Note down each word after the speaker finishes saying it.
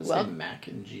Say Mac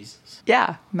and Jesus.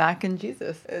 Yeah, Mac and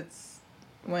Jesus. It's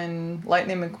when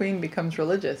Lightning McQueen becomes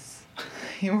religious.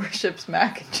 He worships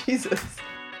Mac and Jesus.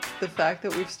 The fact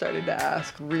that we've started to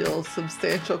ask real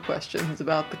substantial questions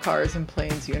about the cars and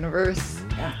planes universe.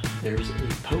 Yeah, there's a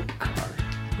Pope car,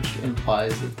 which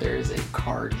implies that there is a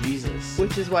car Jesus.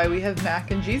 Which is why we have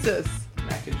Mac and Jesus.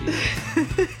 Mac and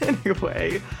Jesus.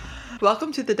 Anyway,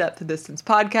 welcome to the Depth and Distance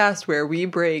podcast, where we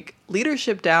break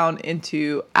leadership down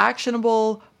into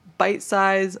actionable,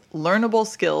 bite-sized, learnable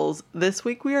skills. This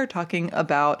week we are talking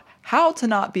about how to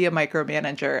not be a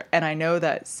micromanager. And I know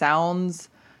that sounds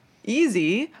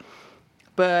easy,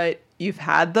 but you've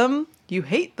had them, you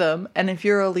hate them, and if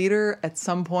you're a leader at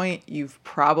some point, you've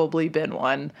probably been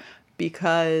one,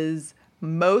 because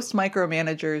most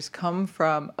micromanagers come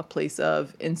from a place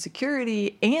of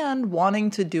insecurity and wanting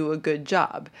to do a good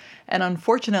job. And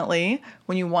unfortunately,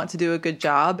 when you want to do a good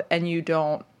job and you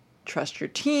don't trust your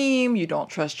team, you don't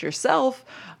trust yourself,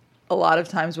 a lot of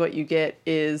times what you get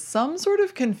is some sort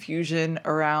of confusion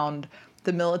around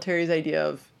the military's idea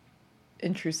of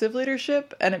intrusive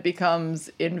leadership, and it becomes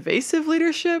invasive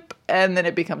leadership, and then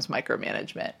it becomes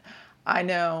micromanagement. I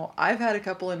know I've had a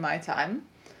couple in my time.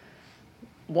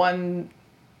 One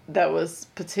that was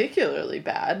particularly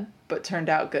bad, but turned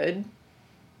out good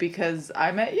because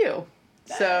I met you.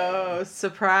 So,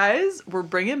 surprise, we're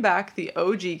bringing back the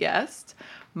OG guest,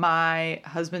 my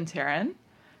husband, Taryn,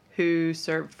 who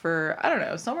served for, I don't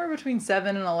know, somewhere between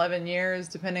 7 and 11 years,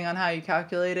 depending on how you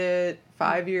calculate it.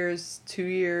 5 years, 2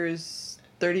 years,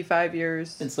 35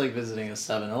 years. It's like visiting a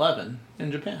 7-Eleven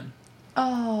in Japan.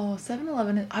 Oh,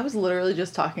 7-Eleven. I was literally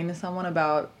just talking to someone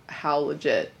about how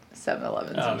legit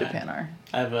 7-Elevens in Japan are.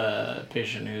 I have a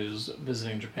patient who's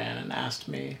visiting Japan and asked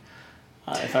me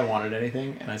if I wanted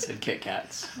anything, and I said Kit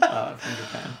Kats from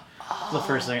Japan. Oh. The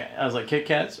first thing, I was like, Kit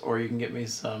Kats, or you can get me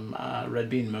some red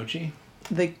bean mochi.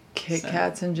 The Kit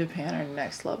Kats in Japan are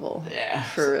next level. Yeah.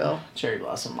 For real. Cherry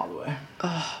blossom all the way.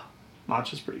 Oh.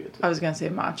 Matcha's pretty good too. I was going to say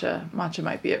matcha. Matcha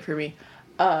might be it for me.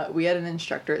 We had an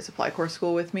instructor at Supply Corps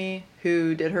School with me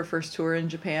who did her first tour in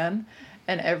Japan.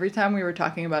 And every time we were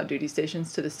talking about duty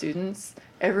stations to the students,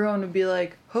 everyone would be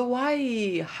like,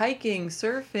 Hawaii, hiking,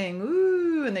 surfing,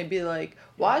 ooh. And they'd be like,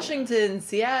 Washington,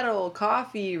 Seattle,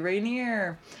 coffee,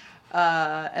 Rainier.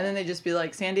 And then they'd just be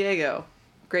like, San Diego.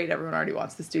 Great, everyone already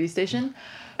wants this duty station.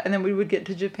 And then we would get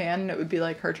to Japan and it would be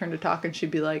like her turn to talk, and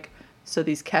she'd be like, so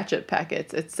these ketchup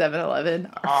packets at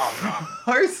 7-Eleven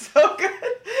are so good.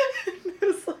 It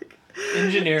was like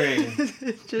engineering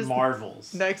just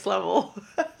marvels. Next level.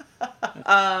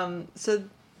 So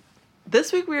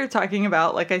this week we are talking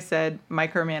about, like I said,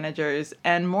 micromanagers,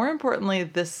 and more importantly,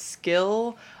 the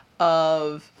skill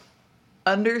of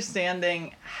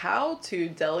understanding how to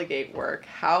delegate work,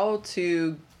 how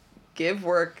to give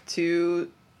work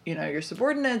to, your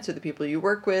subordinates or the people you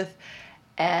work with,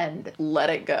 and let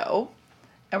it go.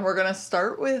 And we're going to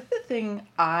start with the thing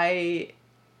I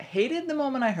hated the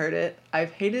moment I heard it.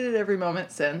 I've hated it every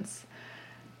moment since.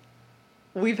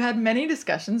 We've had many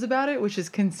discussions about it, which is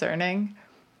concerning.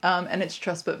 And it's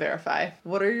trust but verify.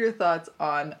 What are your thoughts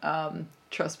on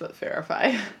trust but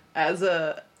verify as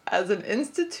an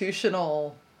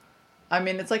institutional? I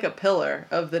mean, it's like a pillar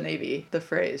of the Navy, the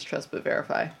phrase trust but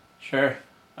verify. Sure.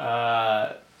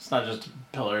 It's not just a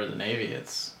pillar of the Navy.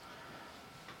 It's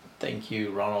thank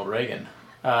you, Ronald Reagan.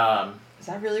 Is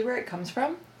that really where it comes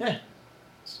from? Yeah.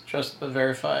 It's trust but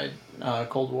verified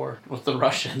Cold War with the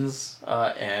Russians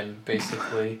and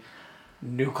basically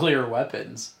nuclear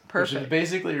weapons. Perfect. Which is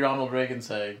basically Ronald Reagan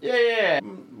saying, yeah,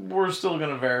 we're still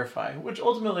going to verify, which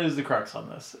ultimately is the crux on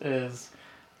this, is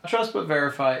trust but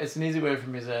verify. It's an easy way for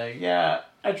me saying, yeah,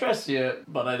 I trust you,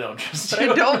 but I don't trust you.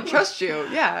 But I don't trust you.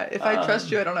 Yeah, if I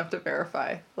trust you, I don't have to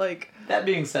verify. Like, that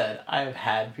being said, I've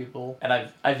had people,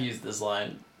 and I've used this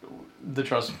line, the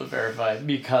trust but verify,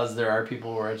 because there are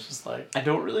people where it's just like, I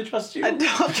don't really trust you. I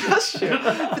don't trust you.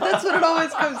 But that's what it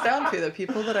always comes down to. The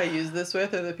people that I use this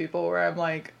with are the people where I'm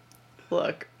like,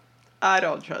 look, I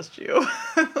don't trust you.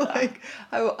 Like,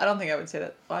 I don't think I would say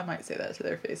that. Well, I might say that to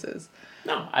their faces.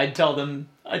 No, I'd tell them,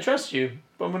 I trust you,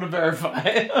 but I'm going to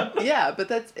verify. Yeah, but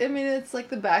it's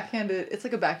like it's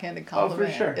like a backhanded compliment.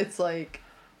 Oh, for sure. It's like,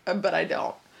 but I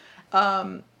don't.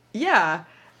 Yeah.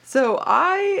 So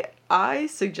I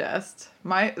suggest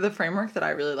the framework that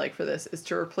I really like for this is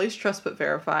to replace trust but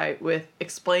verify with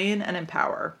explain and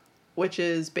empower, which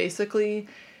is basically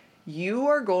you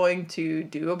are going to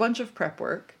do a bunch of prep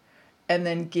work and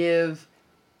then give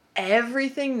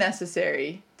everything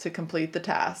necessary to complete the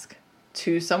task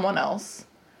to someone else.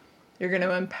 You're going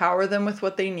to empower them with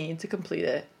what they need to complete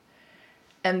it.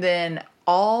 And then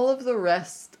all of the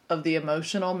rest of the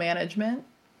emotional management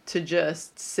to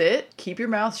just sit, keep your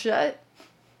mouth shut,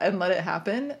 and let it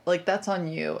happen, like, that's on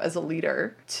you as a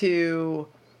leader to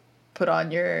put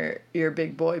on your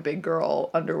big boy, big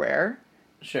girl underwear.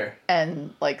 Sure.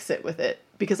 And, like, sit with it.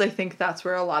 Because I think that's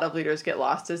where a lot of leaders get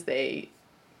lost, is they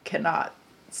cannot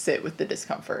sit with the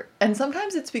discomfort. And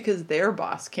sometimes it's because their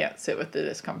boss can't sit with the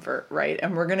discomfort, right?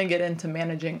 And we're going to get into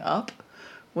managing up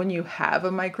when you have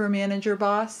a micromanager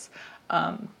boss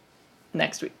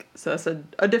next week. So that's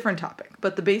a different topic.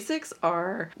 But the basics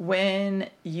are, when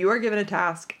you are given a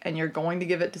task and you're going to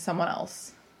give it to someone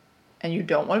else and you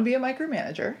don't want to be a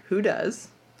micromanager, who does?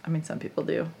 I mean, some people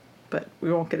do, but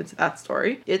we won't get into that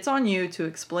story. It's on you to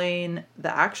explain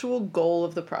the actual goal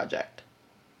of the project.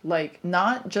 Like,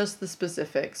 not just the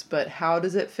specifics, but how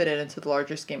does it fit into the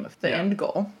larger scheme of the end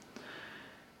goal?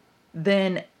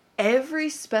 Then every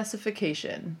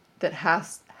specification that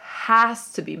has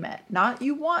to be met, not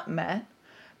you want met,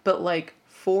 but like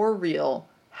for real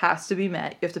has to be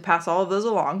met. You have to pass all of those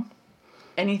along.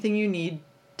 Anything you need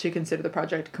to consider the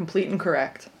project complete and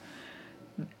correct,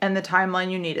 and the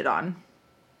timeline you need it on.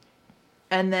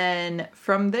 And then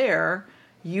from there,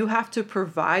 you have to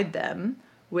provide them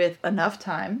with enough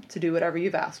time to do whatever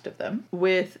you've asked of them,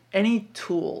 with any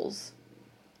tools,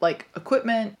 like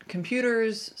equipment,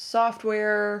 computers,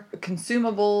 software,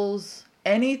 consumables,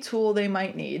 any tool they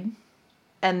might need,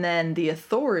 and then the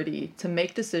authority to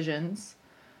make decisions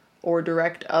or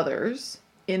direct others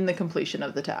in the completion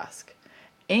of the task.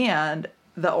 And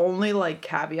the only like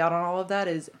caveat on all of that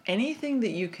is anything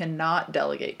that you cannot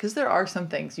delegate, because there are some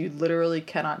things you literally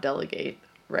cannot delegate,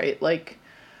 right? Like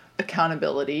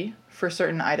accountability for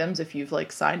certain items. If you've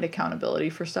like signed accountability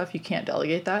for stuff, you can't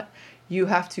delegate that. You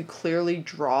have to clearly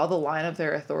draw the line of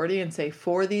their authority and say,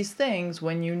 for these things,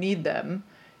 when you need them,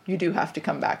 you do have to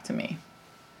come back to me.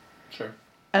 Sure.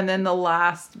 And then the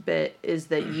last bit is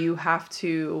that you have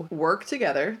to work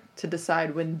together to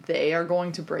decide when they are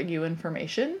going to bring you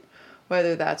information,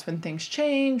 whether that's when things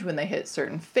change, when they hit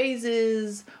certain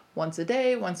phases, once a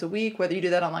day, once a week, whether you do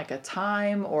that on like a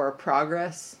time or a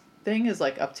progress thing is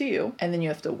like up to you. And then you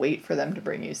have to wait for them to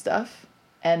bring you stuff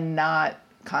and not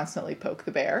constantly poke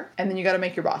the bear. And then you got to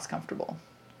make your boss comfortable,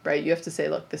 right? You have to say,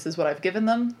 look, this is what I've given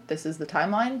them. This is the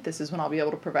timeline. This is when I'll be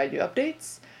able to provide you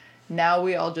updates. Now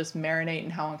we all just marinate in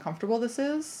how uncomfortable this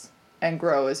is and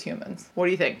grow as humans. What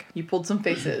do you think? You pulled some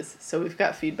faces, so we've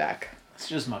got feedback. It's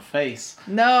just my face.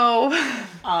 No.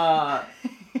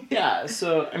 Yeah,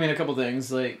 so, I mean, a couple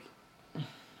things, like,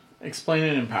 explain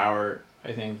and empower,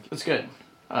 I think, it's good.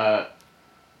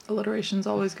 Alliteration's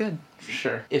always good.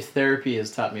 Sure. If therapy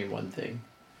has taught me one thing,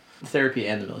 therapy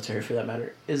and the military for that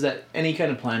matter, is that any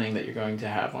kind of planning that you're going to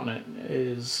have on it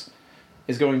is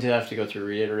going to have to go through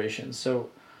reiteration. So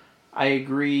I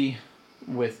agree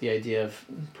with the idea of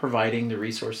providing the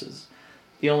resources.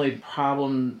 The only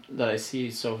problem that I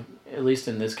see, so at least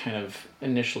in this kind of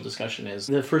initial discussion, is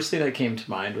the first thing that came to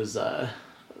mind was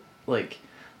like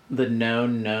the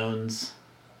known knowns,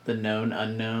 the known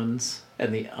unknowns,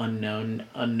 and the unknown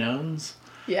unknowns.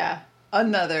 Yeah,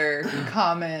 another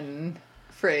common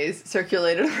phrase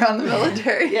circulated around the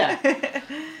military. Yeah.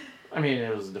 I mean,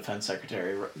 it was the defense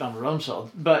secretary, Donald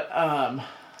Rumsfeld, but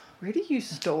where do you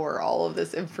store all of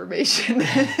this information?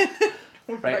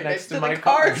 right next to my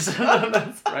cars.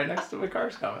 That's right next to my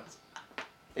cars comments.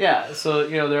 Yeah, so,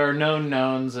 you know, there are known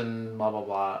knowns and blah, blah,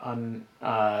 blah,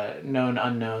 known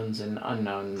unknowns and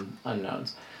unknown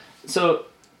unknowns. So,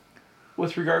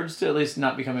 with regards to at least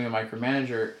not becoming a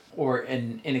micromanager, or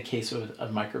in a case of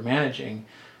micromanaging,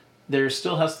 there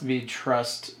still has to be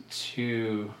trust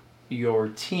to your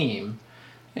team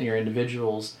and your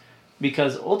individuals,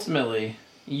 because ultimately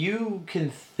you can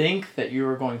think that you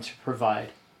are going to provide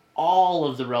all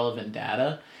of the relevant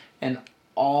data and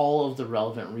all of the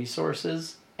relevant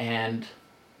resources and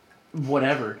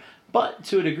whatever, but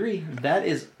to a degree that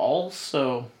is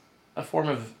also a form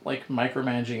of like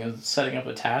micromanaging and setting up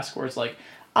a task where it's like,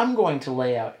 I'm going to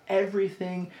lay out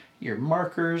everything. Your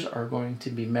markers are going to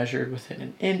be measured within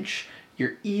an inch.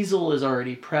 Your easel is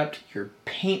already prepped. Your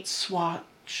paint swath,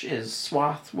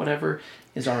 whatever,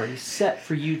 is already set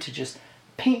for you to just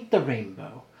paint the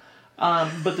rainbow.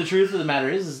 But the truth of the matter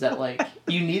is that like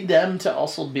you need them to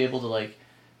also be able to like,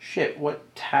 shit,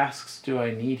 what tasks do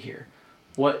I need here?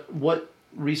 What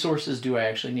resources do I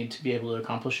actually need to be able to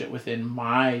accomplish it within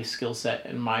my skill set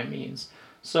and my means?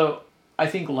 So I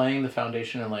think laying the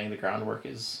foundation and laying the groundwork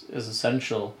is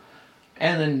essential,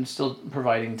 and then still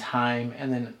providing time,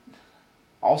 and then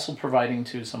also providing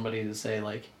to somebody to say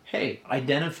like, hey,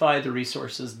 identify the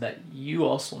resources that you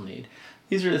also need.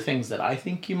 These are the things that I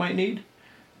think you might need.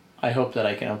 I hope that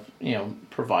I can,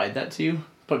 provide that to you,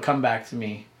 but come back to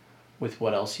me with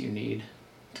what else you need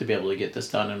to be able to get this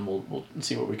done, and we'll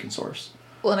see what we can source.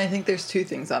 Well, and I think there's two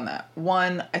things on that.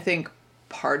 One, I think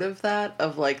part of that,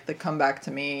 of like the come back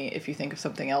to me if you think of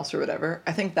something else or whatever,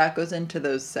 I think that goes into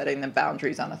those setting the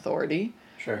boundaries on authority.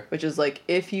 Sure. Which is like,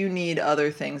 if you need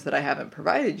other things that I haven't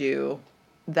provided you,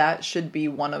 that should be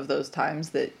one of those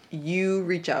times that you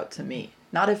reach out to me.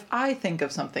 Not if I think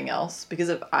of something else, because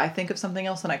if I think of something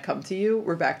else and I come to you,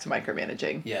 we're back to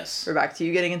micromanaging. Yes. We're back to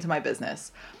you getting into my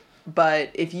business.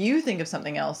 But if you think of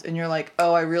something else and you're like,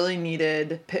 oh, I really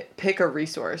needed, pick a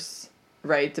resource,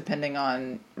 right? Depending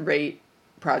on rate,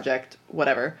 project,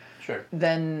 whatever. Sure.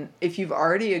 Then if you've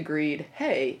already agreed,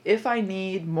 hey, if I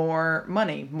need more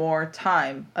money, more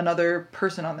time, another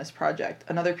person on this project,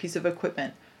 another piece of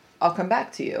equipment, I'll come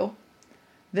back to you.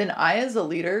 Then I, as a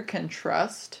leader, can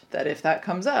trust that if that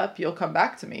comes up, you'll come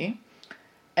back to me.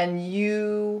 And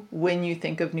you, when you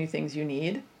think of new things you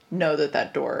need, know that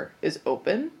that door is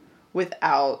open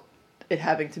without it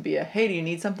having to be a, hey, do you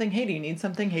need something? Hey, do you need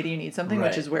something? Hey, do you need something? Right.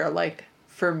 Which is where, like,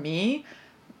 for me,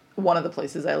 one of the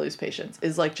places I lose patience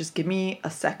is like, just give me a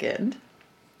second.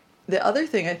 The other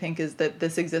thing I think is that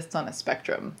this exists on a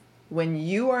spectrum. When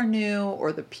you are new,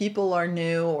 or the people are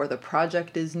new, or the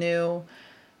project is new,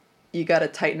 you got to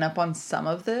tighten up on some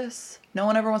of this. No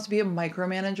one ever wants to be a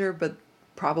micromanager, but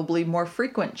probably more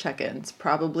frequent check-ins,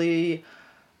 probably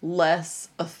less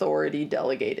authority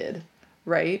delegated,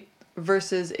 right?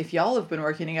 Versus if y'all have been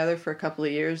working together for a couple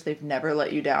of years, they've never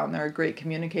let you down, they're a great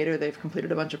communicator, they've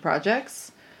completed a bunch of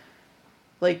projects.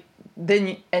 Like,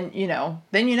 then you know.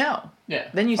 Yeah.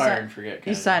 Then you fire and forget.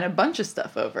 You sign a bunch of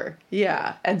stuff over.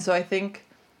 Yeah. And so I think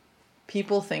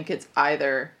people think it's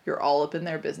either you're all up in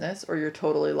their business or you're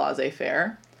totally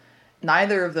laissez-faire.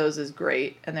 Neither of those is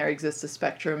great, and there exists a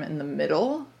spectrum in the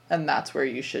middle, and that's where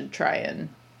you should try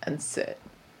and sit,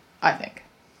 I think.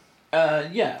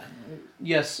 Yeah.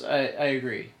 Yes, I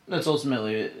agree. That's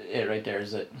ultimately it right there,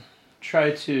 is that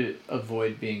try to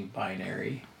avoid being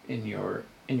binary in your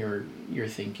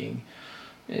thinking.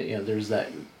 You know, there's that,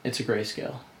 it's a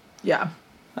grayscale. Yeah.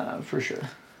 For sure.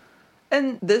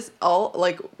 And this all,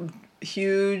 like,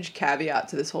 huge caveat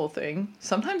to this whole thing,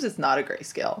 sometimes it's not a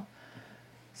grayscale.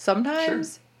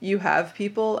 Sometimes you have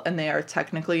people and they are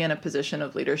technically in a position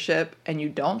of leadership and you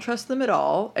don't trust them at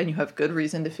all and you have good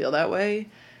reason to feel that way.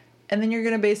 And then you're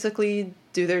going to basically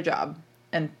do their job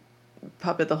and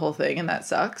puppet the whole thing, and that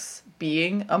sucks.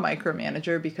 Being a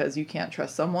micromanager because you can't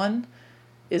trust someone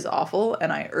is awful,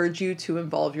 and I urge you to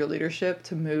involve your leadership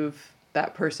to move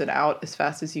that person out as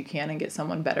fast as you can and get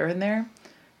someone better in there,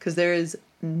 because there is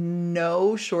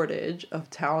no shortage of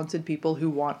talented people who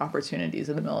want opportunities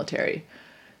in the military.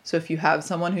 So if you have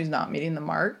someone who's not meeting the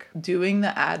mark, doing the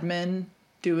admin,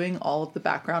 doing all of the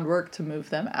background work to move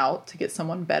them out to get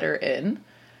someone better in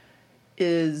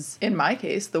is, in my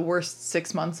case, the worst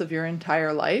 6 months of your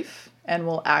entire life, and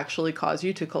will actually cause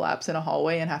you to collapse in a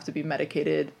hallway and have to be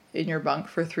medicated in your bunk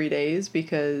for 3 days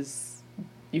because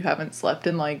you haven't slept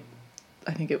in, like,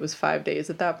 I think it was 5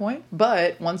 days at that point.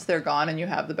 But once they're gone and you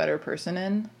have the better person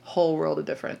in, whole world of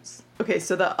difference. Okay,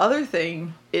 so the other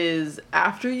thing is,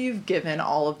 after you've given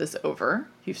all of this over,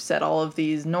 you've set all of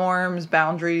these norms,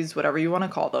 boundaries, whatever you want to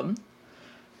call them,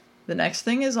 the next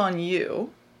thing is on you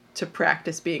to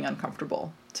practice being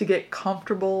uncomfortable, to get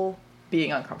comfortable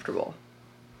being uncomfortable.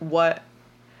 What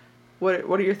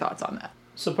are your thoughts on that?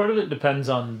 So part of it depends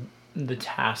on the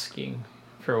tasking,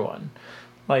 for one.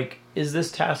 Like, is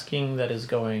this tasking that is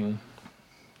going,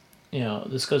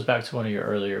 this goes back to one of your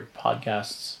earlier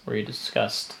podcasts where you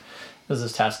discussed, is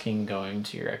this tasking going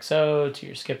to your XO, to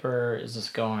your skipper? Is this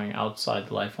going outside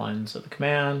the lifelines of the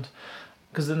command?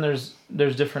 Because then there's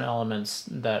different elements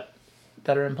that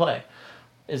are in play.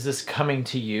 Is this coming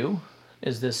to you?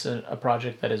 Is this a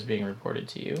project that is being reported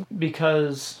to you?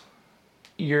 Because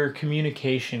your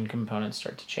communication components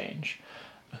start to change.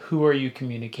 Who are you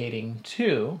communicating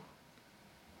to?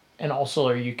 And also,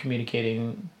 are you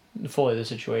communicating fully the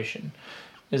situation?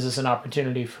 Is this an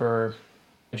opportunity for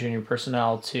junior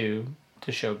personnel to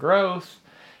show growth,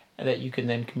 and that you can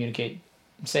then communicate,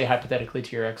 say hypothetically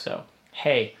to your XO,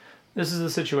 hey, this is the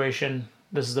situation,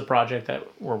 this is the project that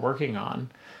we're working on,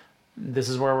 this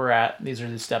is where we're at, these are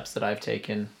the steps that I've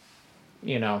taken,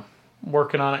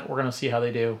 working on it, we're going to see how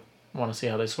they do, want to see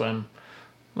how they swim,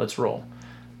 let's roll.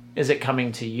 Is it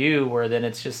coming to you where then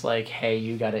it's just like, hey,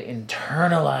 you got to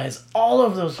internalize all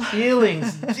of those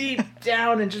feelings deep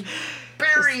down and just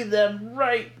bury them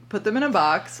right. Put them in a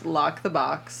box, lock the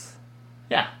box.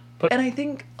 Yeah. And I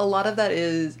think a lot of that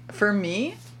is, for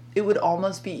me, it would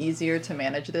almost be easier to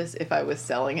manage this if I was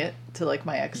selling it to, like,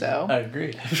 my XO. I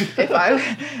agree.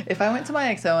 if I went to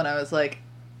my XO and I was like,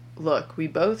 look, we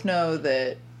both know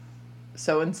that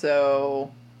so-and-so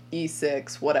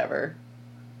E6, whatever,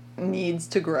 needs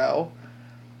to grow.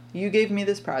 You gave me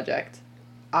this project.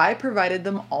 I provided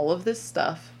them all of this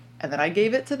stuff, and then I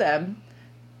gave it to them.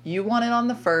 You want it on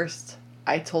the 1st.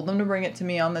 I told them to bring it to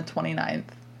me on the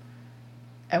 29th.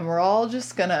 And we're all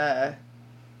just gonna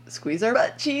squeeze our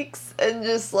butt cheeks and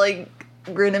just, like,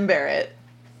 grin and bear it.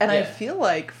 And I feel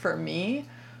like, for me,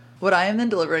 what I am then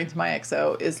delivering to my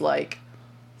XO is, like,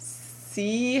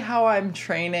 see how I'm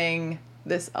training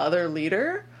this other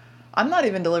leader? I'm not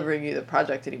even delivering you the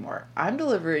project anymore. I'm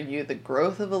delivering you the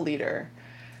growth of a leader.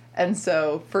 And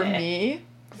so for me,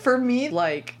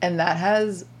 like, and that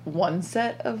has one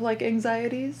set of, like,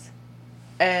 anxieties.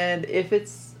 And if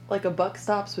it's like a buck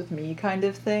stops with me kind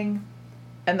of thing,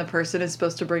 and the person is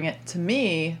supposed to bring it to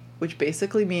me, which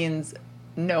basically means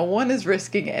no one is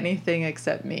risking anything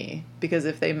except me. Because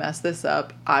if they mess this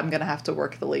up, I'm going to have to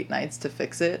work the late nights to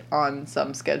fix it on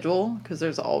some schedule, because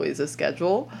there's always a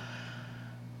schedule,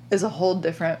 is a whole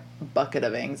different bucket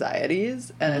of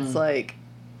anxieties. And it's like,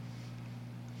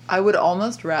 I would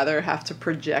almost rather have to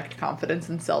project confidence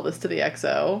and sell this to the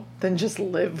XO than just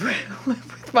live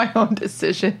with my own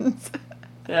decisions.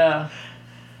 Yeah.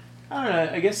 I don't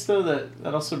know. I guess, though,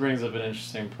 that also brings up an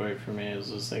interesting point for me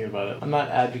as I was thinking about it. I'm not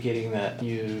advocating that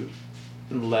you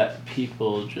let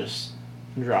people just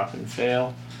drop and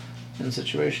fail in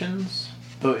situations,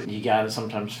 but you gotta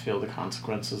sometimes feel the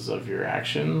consequences of your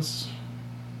actions,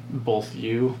 both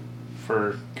you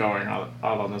for going out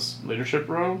on this leadership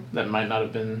road that might not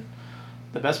have been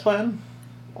the best plan,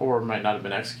 or might not have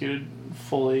been executed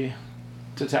fully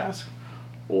to task,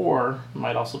 or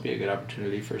might also be a good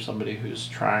opportunity for somebody who's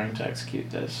trying to execute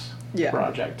this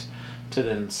project to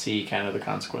then see kind of the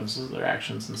consequences of their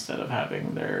actions instead of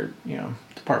having their,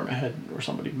 department head or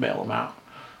somebody bail them out.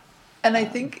 And I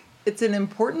think it's an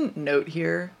important note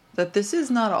here that this is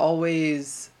not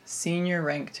always senior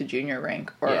rank to junior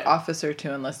rank or officer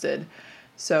to enlisted.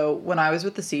 So when I was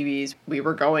with the CVs, we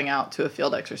were going out to a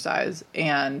field exercise,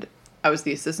 and I was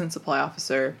the assistant supply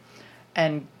officer,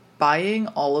 and buying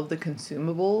all of the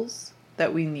consumables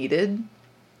that we needed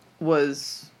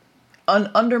was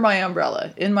under my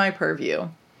umbrella, in my purview.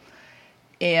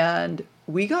 And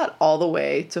we got all the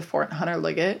way to Fort Hunter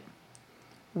Liggett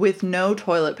with no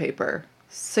toilet paper.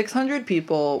 600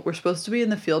 people were supposed to be in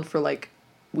the field for like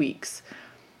weeks.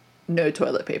 No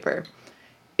toilet paper.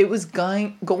 It was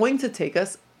going to take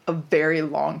us a very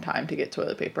long time to get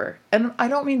toilet paper. And I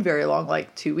don't mean very long,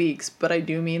 like 2 weeks, but I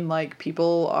do mean like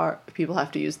people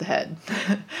have to use the head.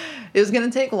 It was going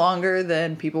to take longer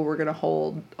than people were going to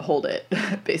hold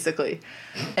it, basically.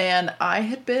 And I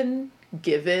had been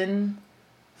given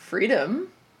freedom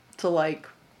to like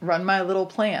run my little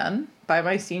plan by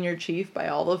my senior chief, by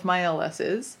all of my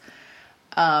LSs,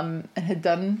 and had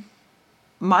done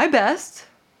my best.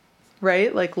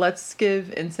 Right? Like, let's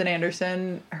give Ensign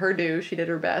Anderson her due. She did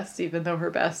her best, even though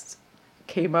her best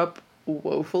came up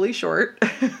woefully short.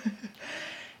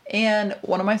 And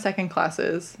one of my second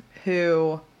classes,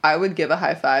 who I would give a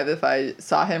high five if I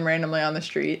saw him randomly on the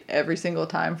street every single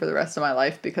time for the rest of my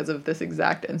life because of this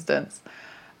exact instance.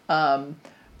 I'm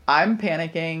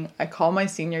panicking. I call my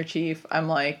senior chief. I'm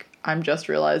like, I'm just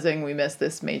realizing we missed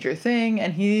this major thing.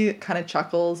 And he kind of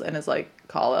chuckles and is like,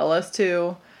 call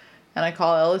LS2. And I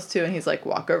call LS2 and he's like,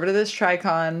 walk over to this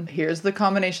Tricon. Here's the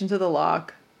combination to the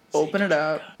lock. Open it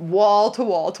up. Wall to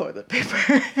wall toilet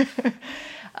paper.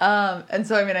 And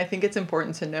so, I mean, I think it's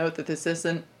important to note that this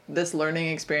isn't this learning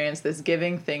experience, this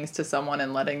giving things to someone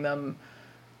and letting them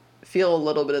feel a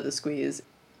little bit of the squeeze.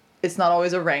 It's not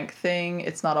always a rank thing.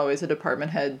 It's not always a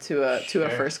department head to a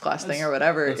first class thing or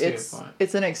whatever.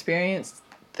 It's an experience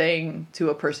thing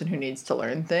to a person who needs to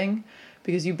learn thing.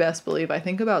 Because you best believe I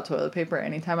think about toilet paper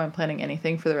anytime I'm planning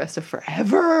anything for the rest of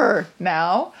forever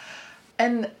now.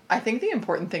 And I think the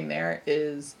important thing there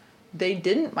is they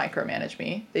didn't micromanage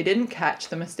me. They didn't catch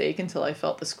the mistake until I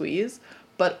felt the squeeze.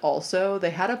 But also they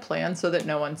had a plan so that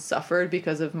no one suffered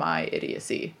because of my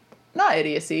idiocy. Not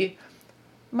idiocy,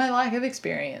 my lack of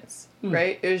experience,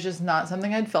 right? It was just not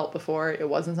something I'd felt before. It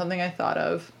wasn't something I thought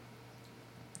of.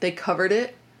 They covered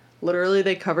it. Literally,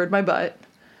 they covered my butt.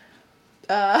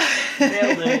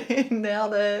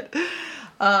 Nailed it.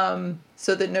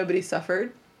 So that nobody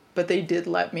suffered, but they did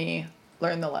let me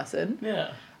learn the lesson.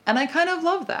 Yeah. And I kind of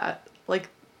love that. Like,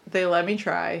 they let me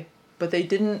try, but they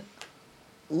didn't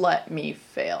let me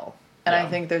fail. And I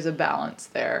think there's a balance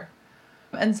there.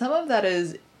 And some of that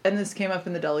is, and this came up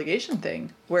in the delegation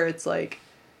thing, where it's like,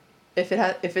 if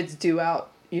it's due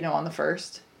out, on the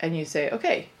 1st, and you say,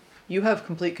 okay, you have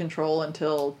complete control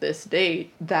until this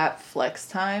date, that flex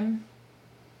time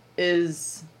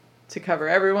is to cover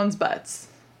everyone's butts,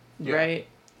 right?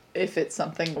 if it's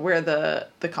something where the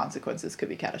consequences could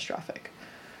be catastrophic.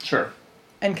 Sure.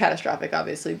 And catastrophic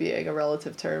obviously being a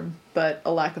relative term, but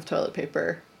a lack of toilet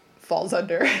paper falls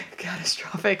under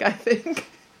catastrophic, I think.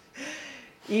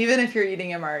 Even if you're eating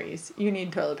MREs, you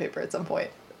need toilet paper at some point.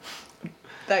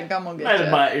 That gum will get you. Might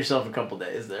have bought yourself a couple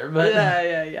days there, but...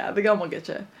 Yeah. The gum will get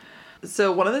you.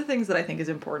 So one of the things that I think is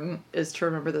important is to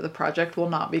remember that the project will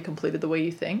not be completed the way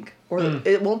you think, or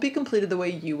it won't be completed the way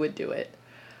you would do it.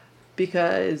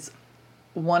 Because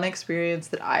one experience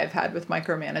that I've had with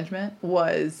micromanagement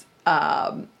was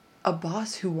a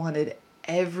boss who wanted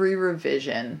every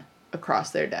revision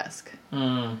across their desk.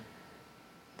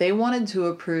 They wanted to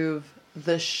approve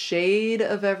the shade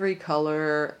of every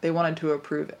color. They wanted to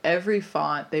approve every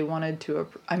font. They wanted to,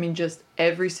 just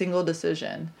every single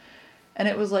decision. And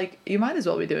it was like, you might as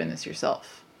well be doing this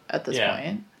yourself at this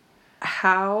point.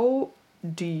 How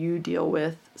do you deal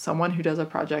with someone who does a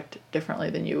project differently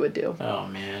than you would do? Oh,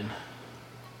 man.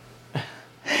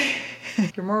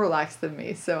 You're more relaxed than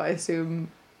me, so I assume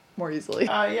more easily.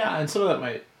 Yeah, and some of that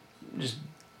might just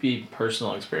be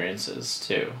personal experiences,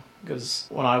 too. Because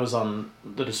when I was on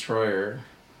the Destroyer,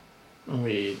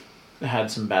 we had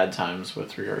some bad times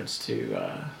with regards to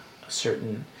a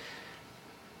certain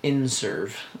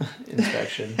in-serve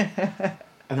inspection.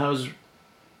 And that was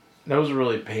a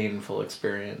really painful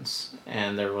experience.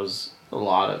 And there was a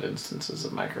lot of instances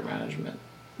of micromanagement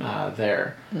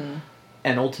there.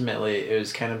 And ultimately, it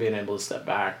was kind of being able to step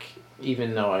back,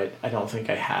 even though I don't think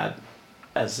I had,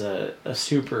 as a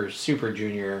super, super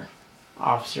junior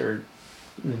officer,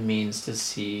 the means to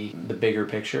see the bigger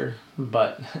picture.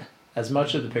 But as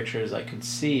much of the picture as I could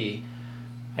see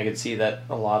that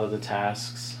a lot of the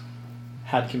tasks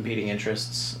had competing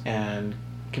interests and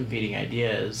competing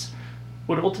ideas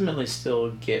would ultimately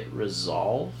still get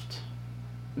resolved.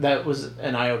 That was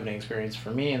an eye-opening experience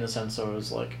for me, in the sense that it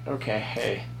was like, okay,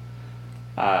 hey,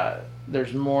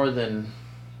 there's more than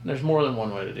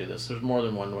one way to do this. There's more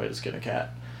than one way to skin a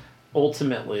cat.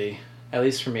 Ultimately, at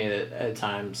least for me, at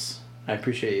times, I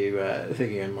appreciate you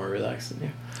thinking I'm more relaxed than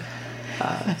you.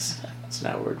 It's an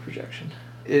outward projection.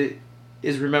 It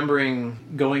is remembering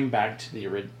going back to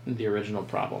the original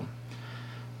problem.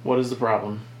 What is the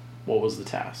problem? What was the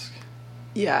task?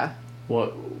 Yeah.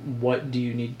 What do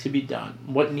you need to be done?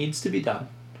 What needs to be done?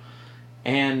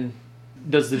 And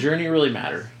does the journey really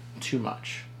matter too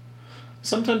much?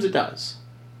 Sometimes it does.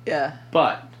 Yeah.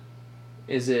 But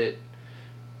is it,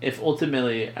 if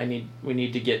ultimately we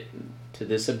need to get to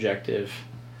this objective,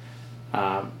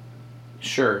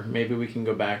 sure, maybe we can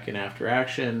go back in after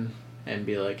action and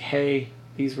be like, hey,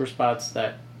 these were spots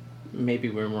that maybe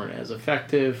we weren't as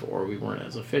effective or we weren't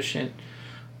as efficient,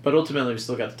 but ultimately we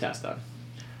still got the task done.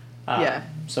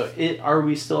 So are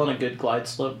we still on a good glide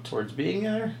slope towards being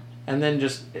there? And then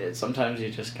sometimes you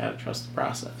just gotta trust the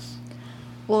process.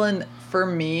 Well, and for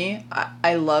me,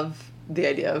 I love the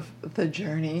idea of the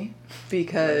journey,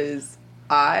 because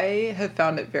I have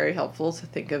found it very helpful to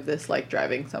think of this like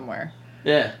driving somewhere.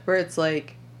 Yeah. Where it's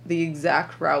like the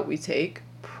exact route we take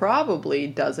probably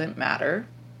doesn't matter.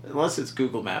 Unless it's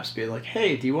Google Maps being like,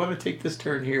 hey, do you want to take this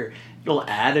turn here? It'll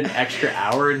add an extra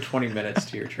hour and 20 minutes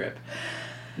to your trip.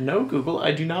 No, Google,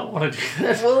 I do not want to do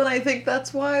that. Well, and I think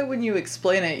that's why when you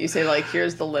explain it, you say, like,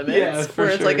 here's the limits. Yeah, for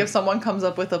where it's sure. like if someone comes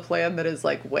up with a plan that is,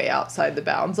 like, way outside the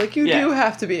bounds, like, you do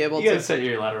have to be able to... You gotta set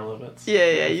your lateral limits.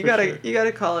 Yeah, you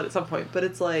gotta call it at some point. But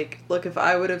it's like, look, if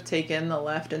I would have taken the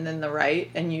left and then the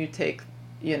right, and you take,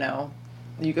 you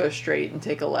go straight and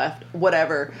take a left,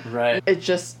 whatever. Right. It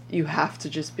just, you have to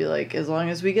just be like, as long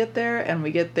as we get there, and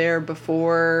we get there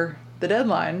before the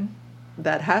deadline,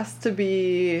 that has to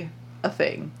be a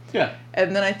thing. Yeah.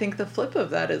 And then I think the flip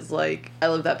of that is like, I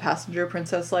live that passenger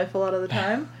princess life a lot of the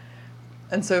time.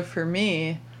 And so for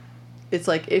me, it's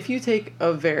like, if you take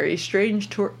a very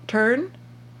strange turn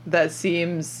that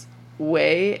seems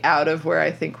way out of where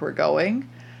I think we're going,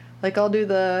 like I'll do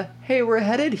hey, we're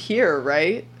headed here,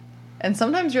 right? And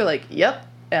sometimes you're like, yep.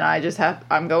 And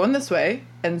I'm going this way.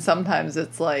 And sometimes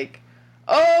it's like,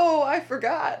 oh, I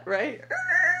forgot, right?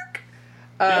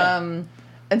 Yeah.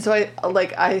 And so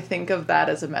I think of that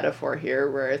as a metaphor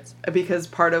here, where it's because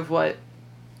part of what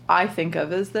I think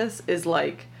of as this is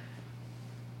like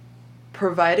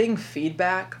providing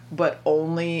feedback, but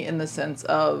only in the sense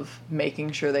of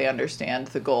making sure they understand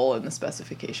the goal and the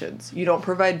specifications. You don't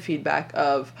provide feedback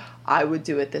of, I would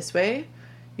do it this way.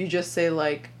 You just say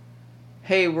like,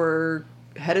 hey, we're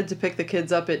headed to pick the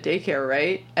kids up at daycare,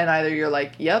 right? And either you're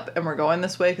like, yep, and we're going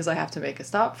this way because I have to make a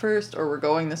stop first, or we're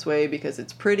going this way because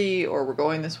it's pretty, or we're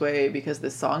going this way because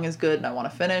this song is good and I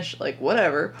want to finish, like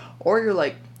whatever. Or you're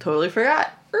like, totally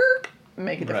forgot,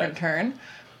 make a different turn.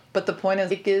 But the point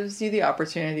is, it gives you the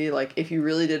opportunity, like, if you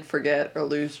really did forget or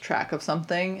lose track of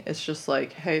something, it's just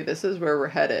like, hey, this is where we're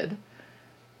headed.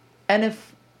 And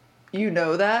if you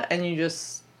know that and you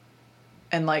just,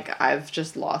 and like, I've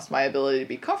just lost my ability to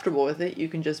be comfortable with it, you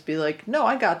can just be like, no,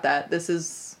 I got that. This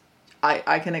is,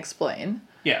 I can explain.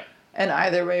 Yeah. And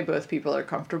either way, both people are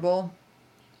comfortable.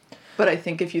 But I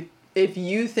think if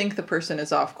you think the person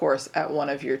is off course at one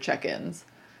of your check-ins,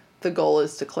 the goal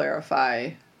is to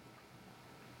clarify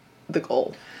the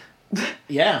goal.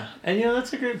 Yeah. And,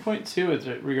 that's a great point, too, with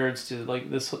regards to, like,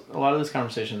 this, a lot of this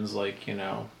conversation is, like,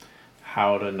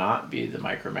 how to not be the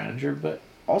micromanager, but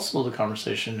also the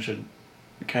conversation should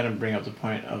kind of bring up the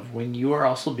point of when you are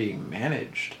also being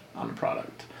managed on a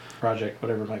project,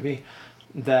 whatever it might be,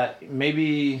 that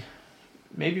maybe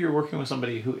you're working with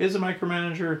somebody who is a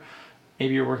micromanager,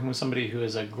 maybe you're working with somebody who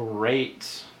is a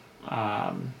great,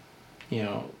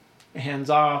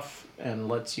 hands-off and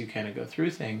lets you kind of go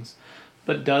through things,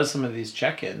 but does some of these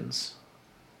check-ins.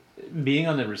 Being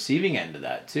on the receiving end of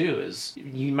that, too, is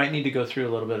you might need to go through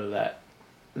a little bit of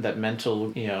that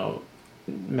mental,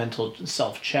 mental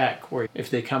self-check, where if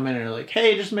they come in and are like,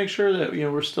 hey, just make sure that,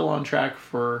 we're still on track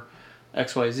for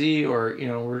XYZ, or,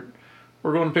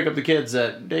 we're going to pick up the kids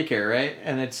at daycare, right?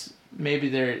 And it's maybe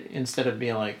they're, instead of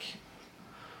being like,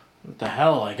 what the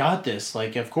hell, I got this,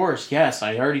 like, of course, yes,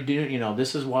 I already do,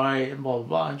 this is why, blah, blah,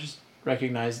 blah, and just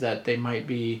recognize that they might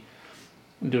be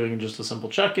doing just a simple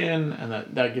check-in, and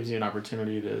that gives you an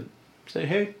opportunity to say,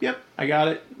 hey, yep, I got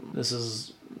it, this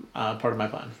is part of my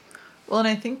plan. Well, and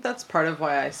I think that's part of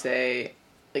why I say,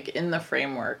 like, in the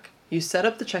framework, you set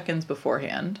up the check-ins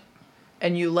beforehand,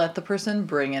 and you let the person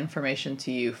bring information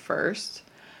to you first,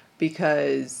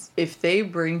 because if they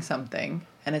bring something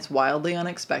and it's wildly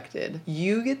unexpected,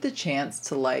 you get the chance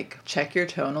to, like, check your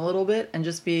tone a little bit and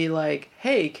just be like,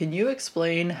 hey, can you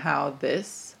explain how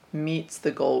this meets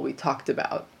the goal we talked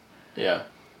about? Yeah.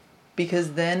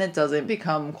 Because then it doesn't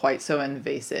become quite so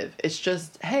invasive. It's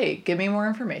just, hey, give me more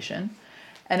information.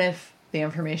 And if the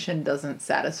information doesn't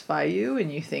satisfy you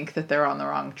and you think that they're on the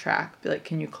wrong track, be like,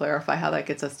 can you clarify how that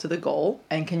gets us to the goal?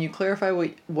 And can you clarify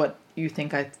what you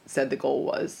think I said the goal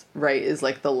was, right? Is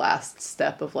like the last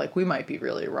step of, like, we might be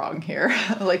really wrong here.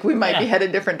 Like, we might be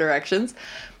headed different directions.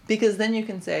 Because then you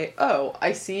can say, oh,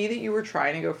 I see that you were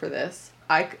trying to go for this.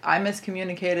 I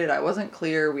miscommunicated. I wasn't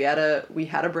clear. We had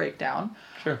a breakdown.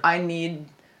 Sure. I need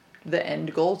the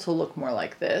end goal to look more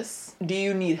like this. Do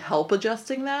you need help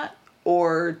adjusting that?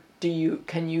 Or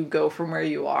can you go from where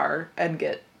you are and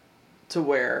get to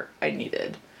where I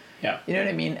needed? Yeah. You know what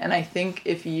I mean? And I think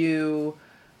if you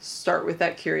start with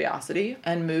that curiosity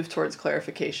and move towards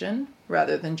clarification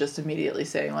rather than just immediately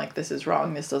saying, like, this is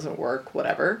wrong, this doesn't work,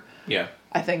 whatever. Yeah.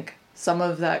 I think some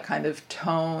of that kind of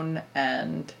tone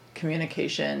and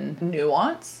communication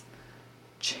nuance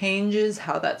changes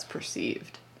how that's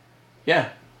perceived. Yeah.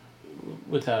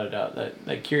 Without a doubt.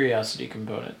 That curiosity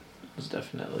component is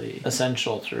definitely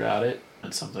essential throughout it.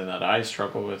 It's something that I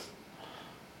struggle with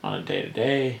on a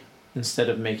day-to-day. Instead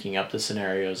of making up the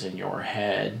scenarios in your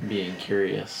head, being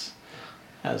curious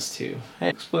as to, hey,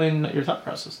 explain your thought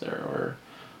process there, or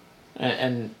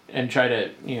and try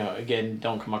to, again,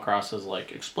 don't come across as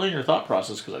like, explain your thought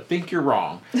process because I think you're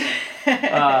wrong.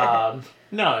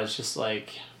 No, it's just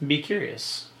like, be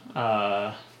curious.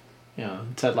 Ted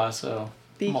Lasso.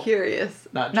 Be curious,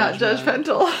 not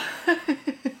judgmental.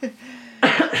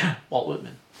 judgmental. Walt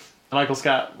Whitman. Michael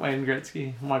Scott, Wayne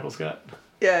Gretzky, Michael Scott.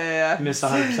 Yeah. Miss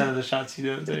 100% of the shots you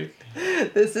don't take.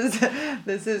 This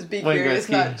is be Wayne curious, Gretzky.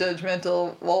 not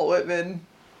judgmental. Walt Whitman,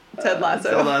 Ted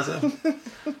Lasso.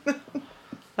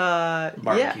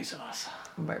 Barbecue sauce.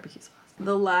 Barbecue sauce.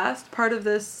 The last part of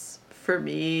this for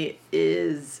me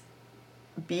is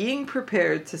being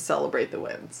prepared to celebrate the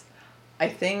wins. I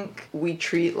think we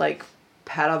treat, like,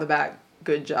 pat on the back,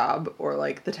 good job, or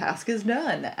like the task is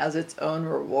done as its own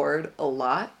reward a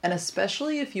lot. And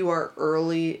especially if you are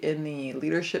early in the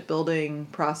leadership building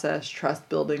process, trust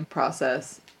building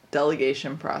process,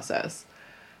 delegation process,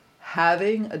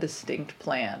 having a distinct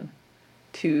plan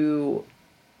to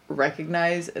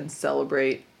recognize and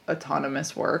celebrate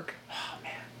autonomous work. Oh,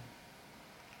 man.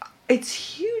 It's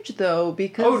huge, though,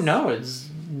 because... Oh, no, it's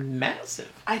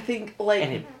massive. I think, like...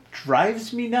 And it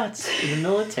drives me nuts in the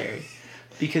military.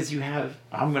 Because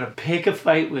I'm going to pick a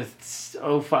fight with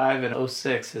 05 and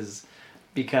 06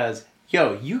 because,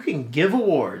 you can give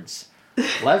awards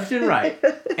left and right.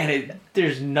 And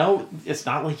it's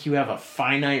not like you have a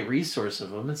finite resource of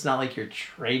them. It's not like you're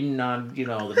trading on, the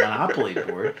Monopoly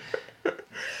board.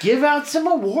 Give out some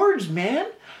awards, man.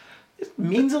 It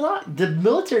means a lot. The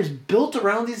military's built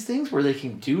around these things where they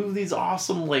can do these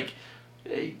awesome, like,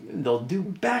 They'll do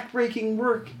back-breaking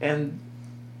work and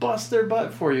bust their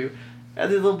butt for you.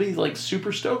 And then they'll be, like,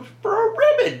 super stoked for a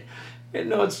ribbon. And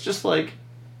no, it's just like,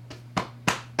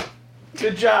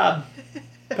 good job.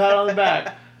 Pat on the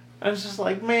back. I was just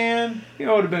like, man, you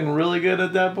know what would have been really good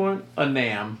at that point? A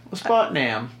NAM. A spot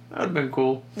NAM. That would have been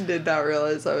cool. Did not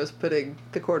realize I was putting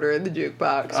the quarter in the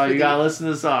jukebox. Oh, you gotta listen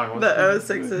to the song. The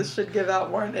O6s should give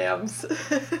out more NAMs.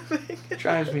 It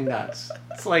drives me nuts.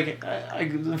 It's like,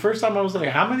 the first time I was like,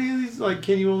 how many of these, like,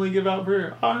 can you only give out per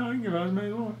year? Oh, I can give out as many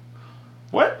as one.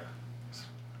 What?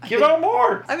 Give out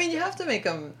more! I mean, you have to make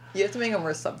them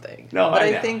worth something. No, but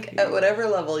I know. I think at whatever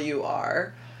level you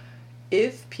are,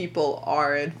 if people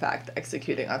are in fact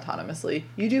executing autonomously,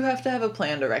 you do have to have a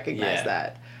plan to recognize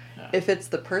that. Yeah. If it's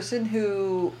the person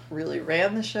who really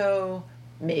ran the show,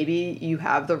 maybe you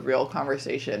have the real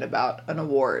conversation about an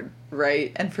award,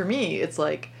 right? And for me, it's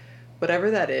like,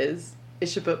 whatever that is, it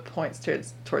should put points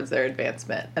towards their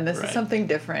advancement. And this is something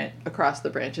different across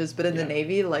the branches, but in the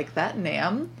Navy, like that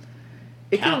NAM,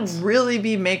 it counts. Can really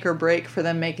be make or break for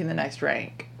them making the next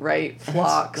rank, right?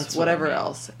 Flocks, that's whatever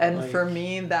else. And like, for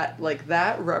me, that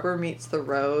rubber meets the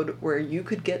road where you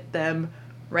could get them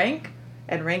rank,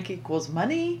 and rank equals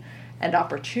money and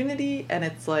opportunity, and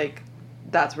it's like,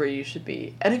 that's where you should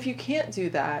be. And if you can't do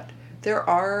that,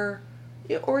 or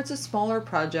it's a smaller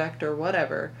project or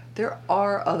whatever, there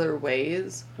are other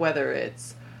ways, whether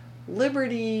it's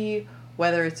Liberty,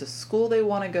 whether it's a school they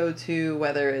want to go to,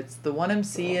 whether it's the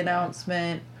 1MC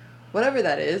announcement, whatever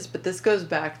that is. But this goes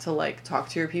back to, like, talk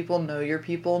to your people,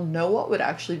 know what would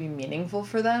actually be meaningful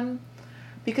for them.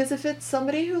 Because if it's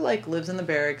somebody who, like, lives in the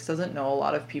barracks, doesn't know a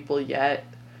lot of people yet,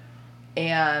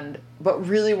 but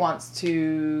really wants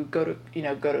to go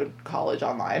to college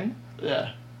online.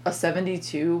 Yeah. A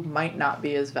 72 might not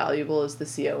be as valuable as the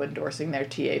CO endorsing their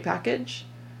TA package.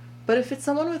 But if it's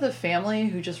someone with a family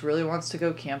who just really wants to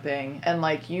go camping and,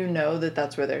 like,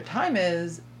 that's where their time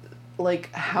is,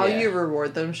 like, how you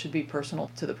reward them should be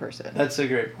personal to the person. That's a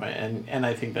great point. And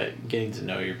I think that getting to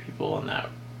know your people in that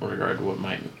regard, what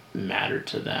might matter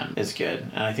to them, is good.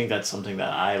 And I think that's something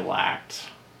that I lacked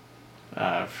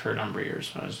for a number of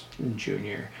years when I was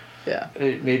junior. Yeah.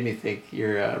 It made me think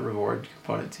your reward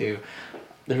component, too.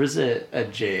 There was a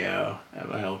JO at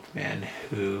my old man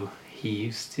who... He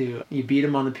used to, you beat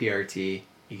him on the PRT,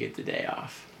 you get the day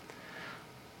off.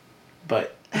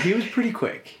 But he was pretty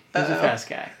quick. He was a fast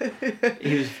guy.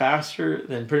 He was faster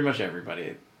than pretty much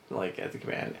everybody, like, at the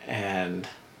command. And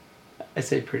I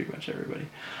say pretty much everybody.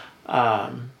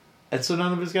 And so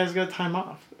none of his guys got time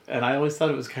off. And I always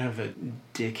thought it was kind of a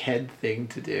dickhead thing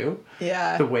to do.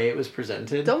 Yeah. The way it was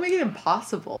presented. Don't make it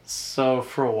impossible. So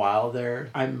for a while there,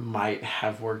 I might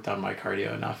have worked on my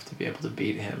cardio enough to be able to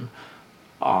beat him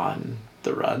on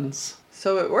the runs.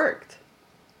 So it worked?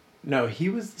 No, he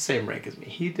was the same rank as me.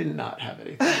 He did not have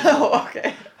anything. Oh,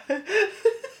 okay.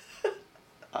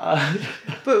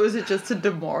 But was it just to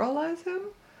demoralize him?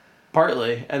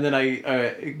 Partly. And then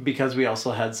I because we also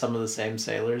had some of the same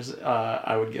sailors,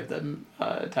 I would give them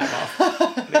time off.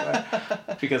 Anyway,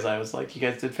 because I was like, you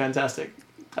guys did fantastic.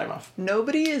 Time off.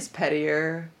 Nobody is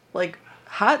pettier. Like,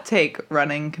 hot take,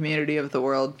 running community of the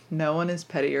world. No one is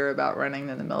pettier about running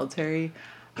than the military.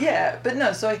 Yeah, but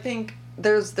no, so I think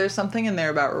there's something in there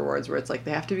about rewards where it's like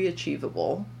they have to be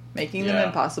achievable. Making them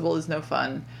impossible is no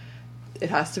fun. It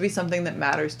has to be something that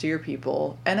matters to your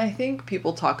people. And I think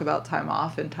people talk about time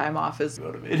off, and time off is...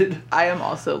 motivated. I am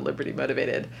also Liberty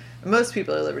motivated. Most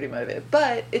people are Liberty motivated.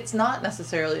 But it's not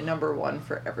necessarily number one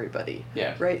for everybody.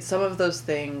 Yeah. Right? Some of those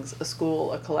things, a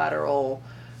school, a collateral,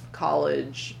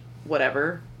 college,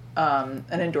 whatever, an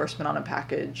endorsement on a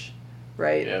package,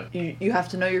 right? Yeah. You have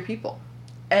to know your people.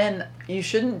 And you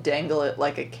shouldn't dangle it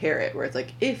like a carrot where it's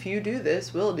like, if you do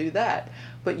this, we'll do that.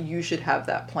 But you should have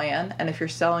that plan. And if you're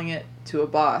selling it to a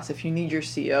boss, if you need your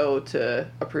CO to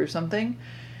approve something,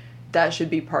 that should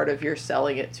be part of your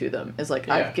selling it to them. Is like,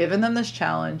 I've given them this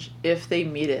challenge. If they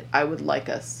meet it, I would like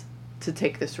us to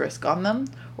take this risk on them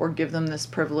or give them this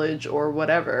privilege or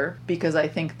whatever, because I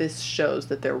think this shows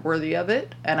that they're worthy of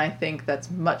it. And I think that's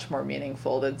much more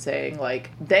meaningful than saying, like,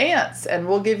 dance and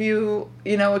we'll give you,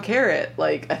 a carrot.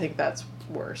 Like, I think that's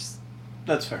worse.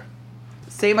 That's fair.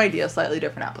 Same idea, slightly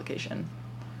different application.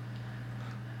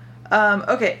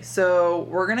 Okay, so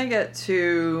we're going to get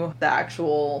to the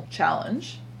actual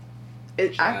challenge.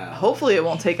 Hopefully it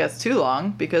won't take us too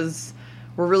long because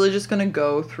we're really just going to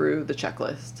go through the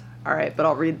checklist. All right, but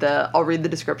I'll read the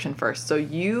description first. So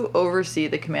you oversee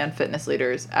the command fitness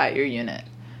leaders at your unit.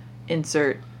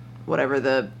 Insert whatever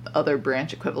the other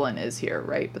branch equivalent is here,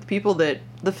 right? But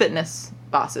the fitness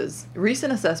bosses.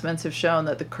 Recent assessments have shown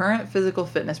that the current physical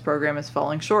fitness program is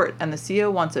falling short, and the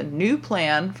CEO wants a new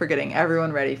plan for getting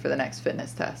everyone ready for the next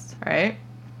fitness test, right?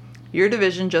 Your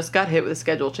division just got hit with a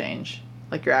schedule change,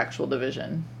 like your actual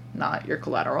division, not your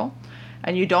collateral,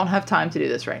 and you don't have time to do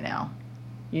this right now.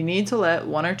 You need to let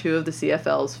one or two of the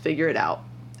CFLs figure it out.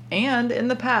 And in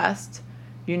the past,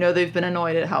 you know they've been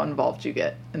annoyed at how involved you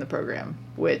get in the program,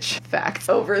 which, fact,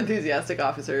 over-enthusiastic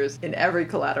officers in every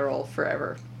collateral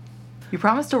forever. You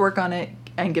promised to work on it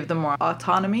and give them more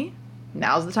autonomy.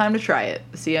 Now's the time to try it.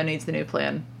 The CEO needs the new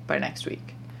plan by next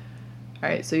week. All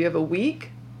right, so you have a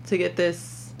week to get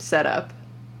this set up,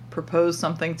 propose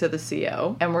something to the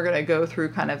CEO, and we're going to go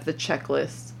through kind of the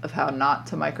checklist of how not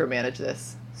to micromanage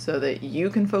this so that you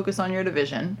can focus on your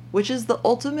division, which is the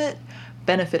ultimate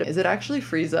benefit, is it actually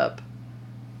frees up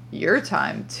your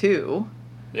time too.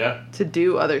 Yeah. To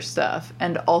do other stuff,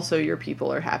 and also your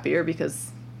people are happier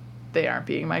because they aren't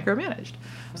being micromanaged.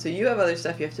 So you have other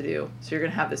stuff you have to do. So you're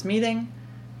going to have this meeting,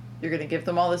 you're going to give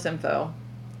them all this info,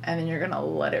 and then you're going to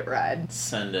let it ride.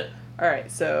 Send it. All right,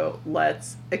 so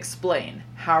let's explain.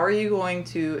 How are you going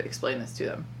to explain this to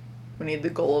them? We need the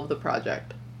goal of the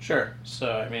project. Sure.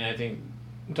 So, I mean, I think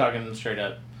talking straight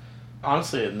up,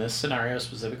 honestly, in this scenario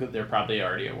specifically, they're probably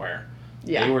already aware.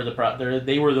 Yeah.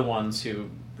 They were the ones who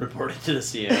reported to the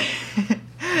CEO.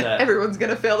 That, everyone's going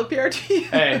to fail the PRT.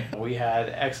 Hey, we had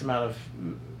X amount of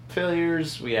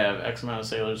failures. We have X amount of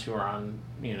sailors who are on,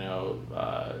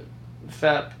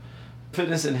 FEP,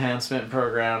 Fitness Enhancement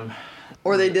Program.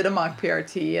 Or they did a mock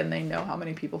PRT and they know how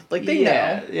many people, they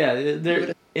know. Yeah,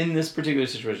 they're, in this particular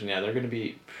situation, they're going to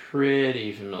be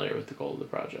pretty familiar with the goal of the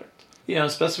project.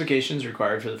 Specifications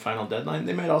required for the final deadline,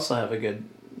 they might also have a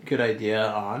good idea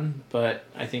on, but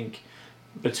I think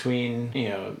between,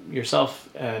 yourself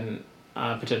and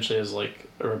potentially as like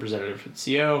a representative from the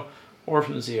CEO or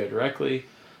from the CEO directly,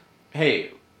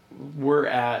 hey, we're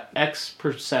at X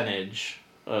percentage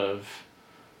of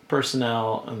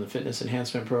personnel in the fitness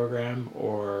enhancement program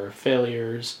or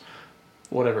failures,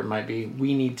 whatever it might be.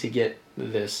 We need to get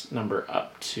this number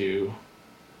up to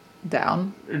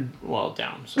down.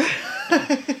 So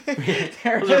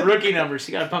those are rookie numbers.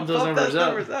 You got to pump those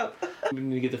numbers up. We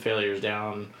need to get the failures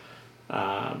down,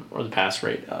 or the pass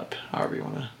rate up, however you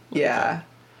want to. Yeah.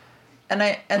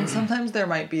 And sometimes there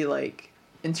might be like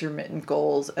intermittent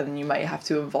goals and you might have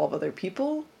to involve other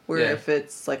people where if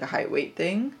it's like a height weight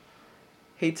thing,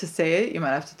 hate to say it, you might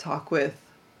have to talk with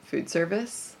food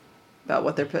service about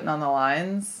what they're putting on the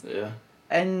lines. Yeah.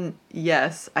 And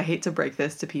yes, I hate to break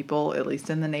this to people, at least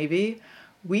in the Navy,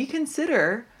 we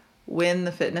consider when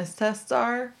the fitness tests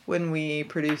are, when we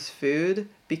produce food,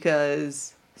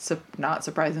 because not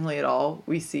surprisingly at all,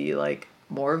 we see like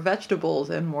more vegetables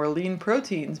and more lean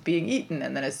proteins being eaten.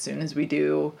 And then as soon as we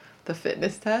do the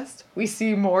fitness test, we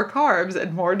see more carbs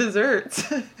and more desserts.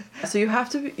 So you have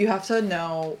to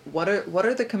know what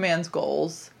are the command's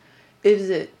goals? Is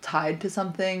it tied to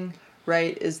something,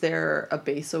 right? Is there a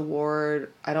base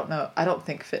award? I don't know. I don't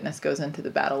think fitness goes into the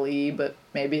Battle E, but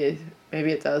maybe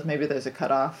it does. Maybe there's a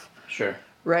cutoff. Sure.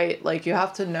 Right? Like you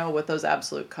have to know what those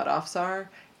absolute cutoffs are.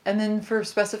 And then for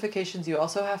specifications, you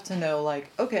also have to know like,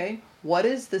 okay, what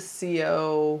is the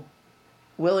CO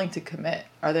willing to commit?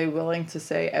 Are they willing to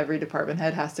say every department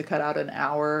head has to cut out an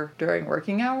hour during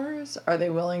working hours? Are they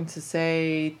willing to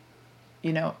say,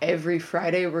 every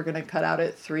Friday we're going to cut out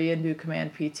at 3 and do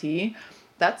command PT?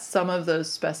 That's some of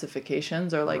those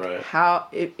specifications are like right. How,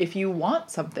 if you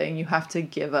want something, you have to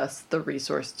give us the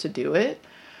resource to do it.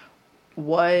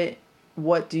 What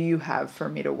do you have for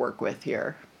me to work with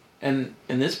here? And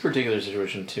in this particular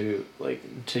situation, too,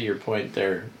 like to your point,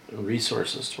 there are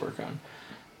resources to work on.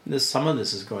 Some of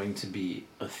this is going to be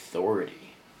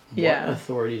authority. Yeah. What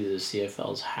authority do the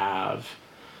CFLs have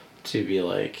to be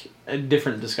like a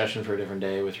different discussion for a different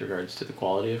day with regards to the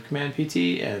quality of command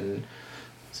PT and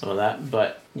some of that.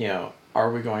 But,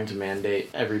 are we going to mandate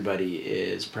everybody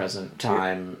is present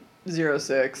time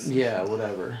 06? Yeah,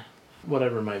 whatever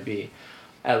it might be.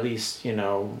 At least,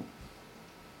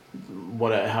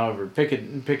 however, pick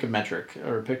a metric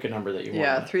or pick a number that you want.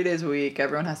 Yeah, 3 days a week.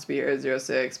 Everyone has to be here at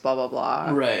 06, blah, blah, blah.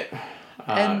 Right.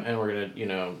 And we're going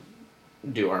to,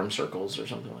 do arm circles or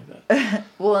something like that.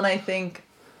 Well, and I think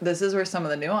this is where some of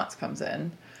the nuance comes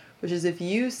in, which is if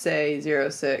you say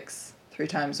 06 3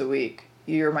 times a week,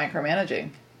 you're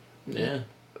micromanaging. Yeah.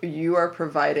 You are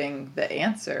providing the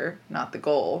answer, not the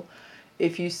goal.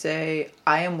 If you say,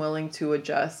 I am willing to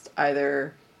adjust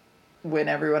either when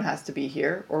everyone has to be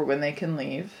here or when they can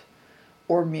leave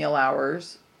or meal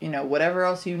hours, whatever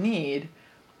else you need,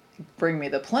 bring me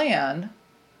the plan,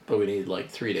 But we need like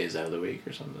 3 days out of the week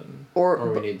or something. Or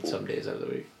we need some days out of the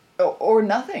week. Or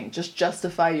nothing. Just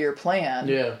justify your plan.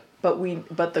 Yeah.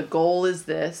 But the goal is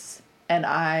this, and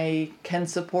I can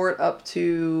support up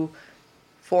to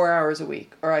 4 hours a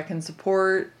week, or I can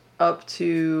support up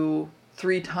to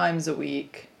 3 times a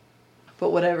week.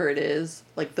 But whatever it is,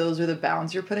 like, those are the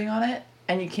bounds you're putting on it,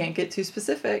 and you can't get too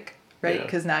specific, right?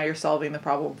 Because now you're solving the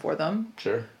problem for them.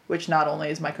 Sure. Which not only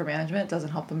is micromanagement, doesn't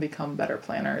help them become better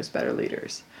planners, better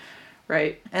leaders,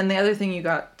 right? And the other thing you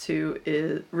got to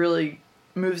is really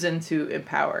moves into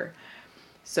empower.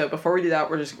 So before we do that,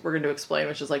 we're going to explain,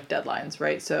 which is like deadlines,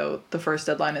 right? So the first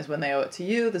deadline is when they owe it to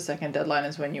you. The second deadline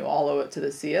is when you all owe it to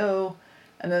the CO.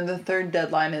 And then the third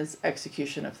deadline is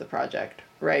execution of the project,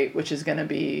 right? Which is going to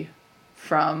be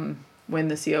from when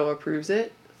the CO approves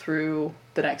it through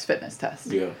the next fitness test.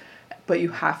 Yeah. But you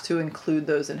have to include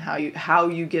those in how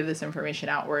you give this information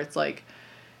out, where it's like,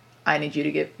 I need you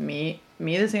to give me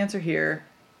this answer here.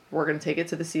 We're going to take it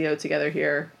to the CO together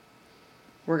here.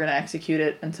 We're going to execute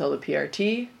it until the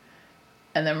PRT,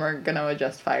 and then we're going to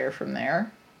adjust fire from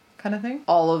there, kind of thing.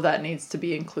 All of that needs to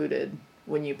be included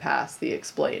when you pass the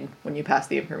explain, when you pass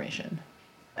the information.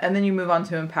 And then you move on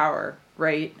to empower,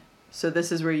 right? So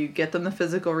this is where you get them the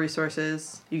physical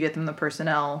resources, you get them the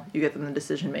personnel, you get them the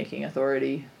decision-making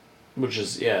authority. Which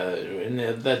is, yeah, and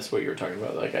that's what you were talking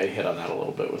about. Like, I hit on that a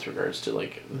little bit with regards to,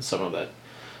 like, some of that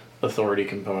authority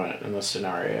component in the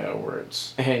scenario where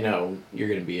it's, hey, no, you're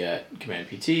going to be at Command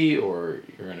PT, or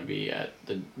you're going to be at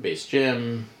the base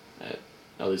gym,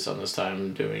 at least on this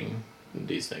time, doing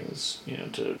these things,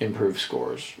 to improve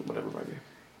scores, whatever it might be.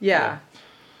 Yeah.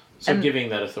 So giving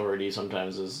that authority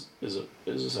sometimes is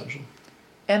essential.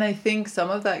 And I think some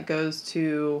of that goes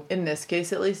to, in this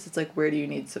case at least, it's like, where do you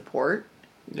need support?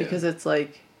 Because it's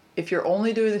like, if you're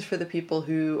only doing this for the people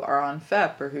who are on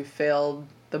FEP or who failed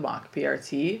the mock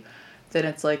PRT, then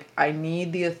it's like, I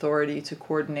need the authority to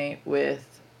coordinate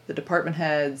with the department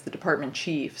heads, the department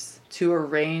chiefs, to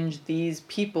arrange these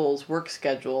people's work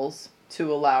schedules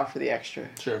to allow for the extra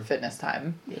fitness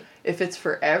time. Yeah. If it's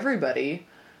for everybody,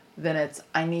 then it's,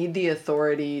 I need the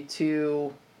authority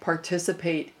to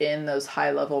participate in those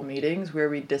high-level meetings where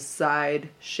we decide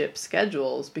ship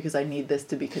schedules, because I need this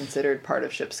to be considered part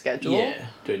of ship schedule. Yeah.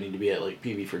 Do I need to be at, like,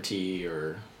 PB for T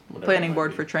or whatever? Planning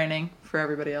board for training for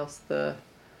everybody else. The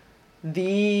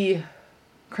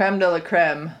creme de la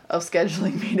creme of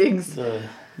scheduling meetings.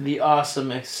 The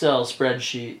awesome Excel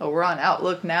spreadsheet. Oh, we're on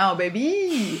Outlook now,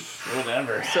 baby.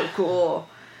 Whatever. So cool.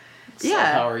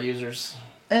 Yeah. Power users.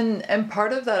 And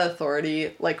part of that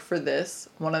authority, like for this,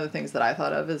 one of the things that I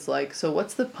thought of is like, so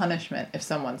what's the punishment if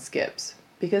someone skips?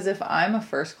 Because if I'm a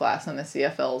first class and the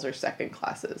CFLs are second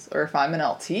classes, or if I'm an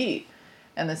LT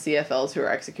and the CFLs who are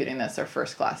executing this are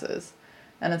first classes,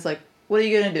 and it's like, what are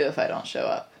you going to do if I don't show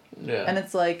up? Yeah. And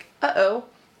it's like,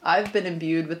 I've been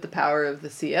imbued with the power of the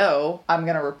CO. I'm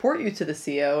going to report you to the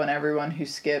CO, and everyone who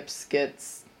skips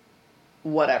gets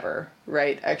whatever,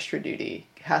 right? Extra duty.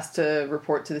 Has to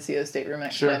report to the CO stateroom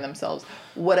and explain themselves.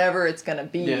 Whatever it's going to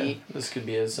be. Yeah, this could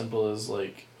be as simple as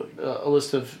like a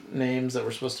list of names that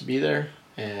were supposed to be there,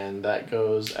 and that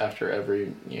goes after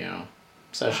every,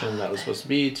 session that was supposed to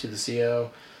be to the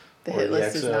CO. The hit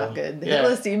list is not good. The hit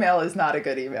list email is not a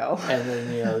good email. And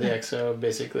then, the XO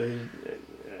basically...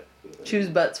 choose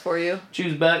butts for you.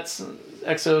 Choose butts.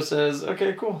 XO says,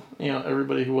 okay, cool.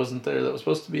 Everybody who wasn't there that was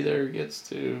supposed to be there gets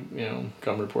to,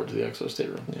 come report to the XO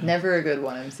stateroom. Yeah. Never a good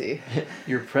 1MC.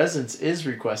 Your presence is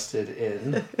requested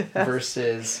in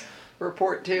versus...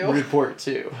 Report to. Report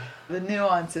to. The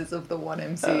nuances of the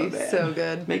 1MC. So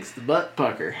good. Makes the butt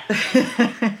pucker.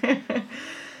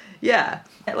 Yeah.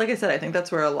 Like I said, I think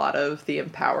that's where a lot of the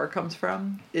empower comes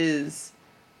from, is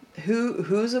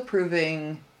who's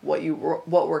approving what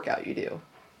workout you do.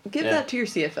 Give that to your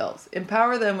CFLs.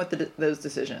 Empower them with those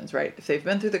decisions, right? If they've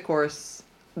been through the course,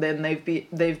 then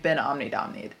they've been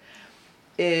omni-domnied.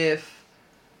 If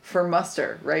for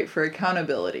muster, right, for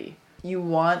accountability, you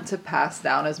want to pass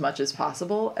down as much as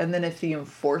possible, and then if the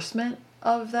enforcement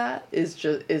of that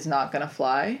is not going to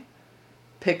fly,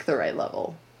 pick the right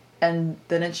level. And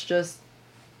then it's just,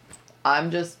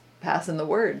 I'm just passing the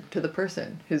word to the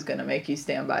person who's going to make you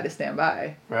stand by to stand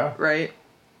by. Yeah. Right?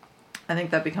 I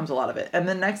think that becomes a lot of it. And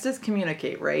then next is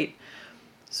communicate, right?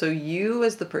 So you,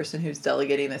 as the person who's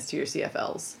delegating this to your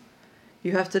CFLs,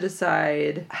 you have to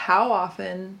decide how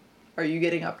often are you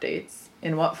getting updates,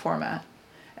 in what format.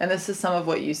 And this is some of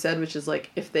what you said, which is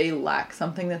like, if they lack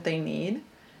something that they need,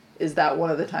 is that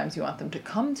one of the times you want them to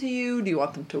come to you? Do you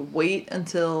want them to wait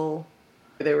until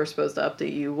they were supposed to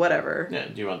update you? Whatever. Yeah.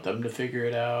 Do you want them to figure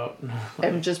it out?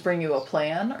 And just bring you a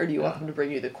plan? Or do you want them to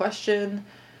bring you the question?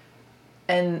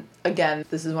 And again,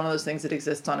 this is one of those things that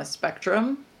exists on a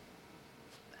spectrum.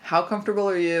 How comfortable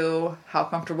are you? How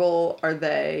comfortable are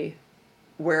they?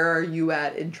 Where are you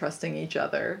at in trusting each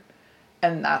other?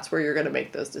 And that's where you're going to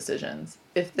make those decisions.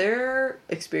 If they're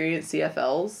experienced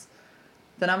CFLs,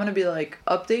 then I'm going to be like,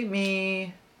 update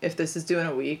me if this is due in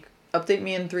a week. Update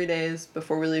me in 3 days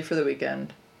before we leave for the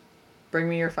weekend. Bring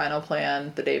me your final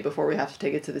plan the day before we have to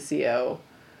take it to the CO.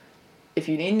 If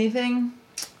you need anything,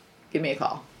 give me a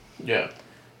call. Yeah.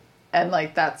 And,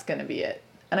 like, that's going to be it.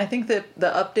 And I think that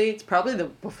the updates, probably the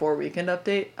before weekend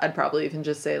update, I'd probably even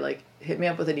just say, like, hit me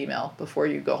up with an email before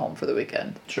you go home for the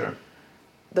weekend. Sure.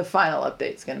 The final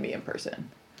update's going to be in person.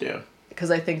 Yeah.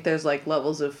 Because I think there's, like,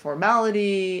 levels of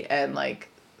formality and, like,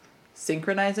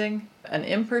 synchronizing. An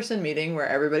in-person meeting where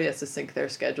everybody has to sync their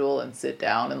schedule and sit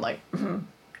down and, like,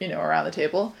 you know, around the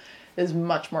table is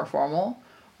much more formal.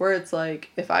 Where it's like,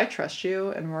 if I trust you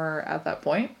and we're at that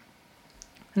point,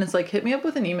 and it's like, hit me up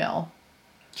with an email.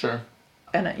 Sure.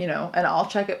 And, you know, and I'll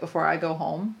check it before I go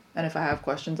home. And if I have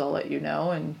questions, I'll let you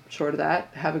know. And short of that,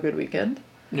 have a good weekend.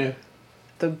 Yeah.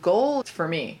 The goal for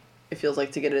me, it feels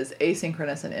like, to get it as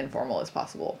asynchronous and informal as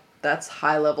possible. That's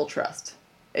high-level trust.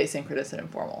 Asynchronous and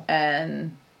informal.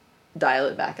 And dial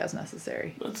it back as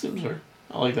necessary. That seems fair.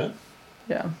 I like that.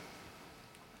 Yeah.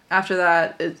 After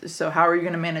that, so how are you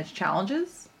going to manage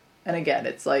challenges? And again,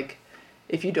 it's like,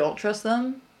 if you don't trust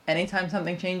them, anytime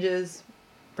something changes,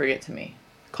 bring it to me.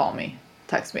 Call me.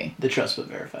 Text me. The trust but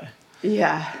verify.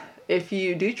 Yeah. If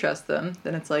you do trust them,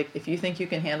 then it's like, if you think you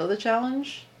can handle the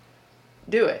challenge,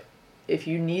 do it. If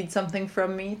you need something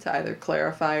from me to either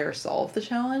clarify or solve the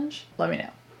challenge, let me know.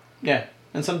 Yeah.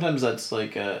 And sometimes that's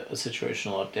like a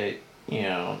situational update, you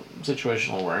know,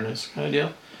 situational awareness kind of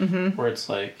deal. Mm-hmm. Where it's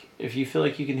like, if you feel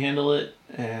like you can handle it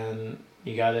and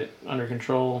you got it under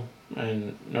control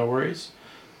and no worries,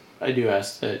 I do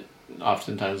ask that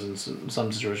oftentimes in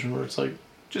some situations where it's like,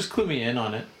 just clue me in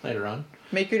on it later on.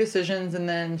 Make your decisions and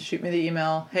then shoot me the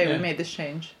email. Hey, we made this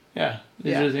change. Yeah.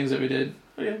 These are the things that we did.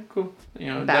 Okay, cool. You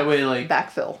know, that way, like...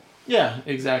 Backfill. Yeah,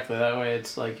 exactly. That way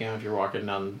it's like, you know, if you're walking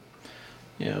down,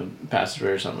 you know,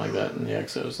 passageway or something like that, and the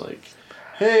XO's like,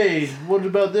 hey, what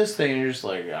about this thing? And you're just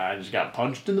like, I just got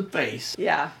punched in the face.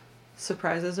 Yeah.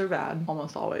 Surprises are bad,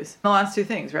 almost always. The last two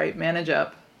things, right? Manage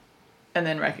up and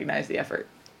then recognize the effort.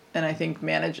 And I think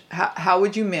how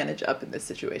would you manage up in this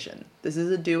situation? This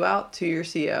is a due out to your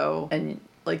CO, and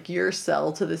like your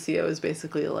sell to the CO is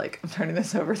basically like, I'm turning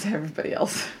this over to everybody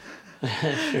else.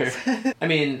 Sure. I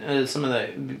mean, some of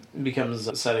that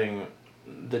becomes setting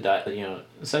the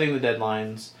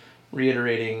deadlines,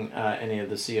 reiterating any of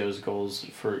the CO's goals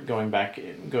for going back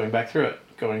through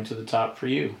it, going to the top for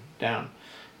you, down,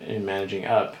 and managing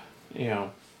up. You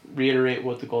know, reiterate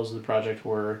what the goals of the project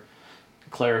were.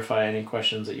 Clarify any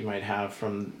questions that you might have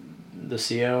from the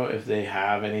CO if they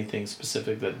have anything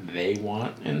specific that they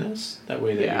want in this. That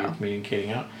way that you're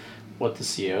communicating out what the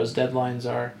CO's deadlines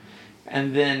are.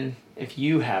 And then if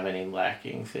you have any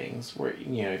lacking things where,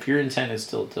 you know, if your intent is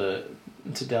still to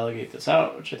delegate this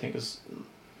out, which I think is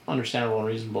understandable and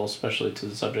reasonable, especially to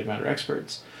the subject matter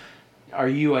experts, are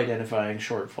you identifying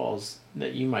shortfalls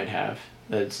that you might have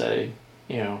that say,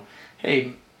 you know,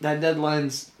 hey, that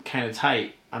deadline's kind of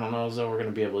tight. I don't know as though we're going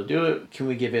to be able to do it. Can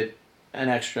we give it an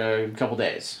extra couple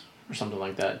days or something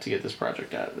like that to get this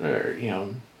project out? Or, you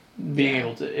know, being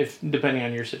able to, if depending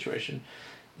on your situation.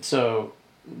 So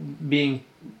being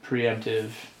preemptive,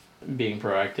 being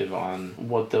proactive on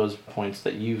what those points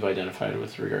that you've identified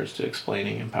with regards to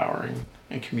explaining, empowering,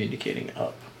 and communicating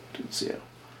up to the CO.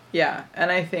 Yeah, and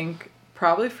I think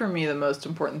probably for me the most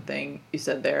important thing you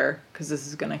said there, because this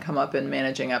is going to come up in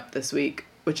managing up this week,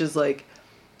 which is like,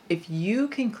 if you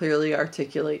can clearly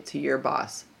articulate to your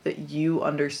boss that you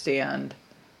understand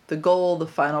the goal, the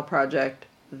final project,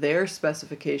 their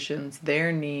specifications,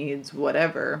 their needs,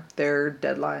 whatever, their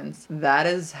deadlines, that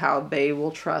is how they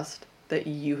will trust that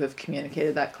you have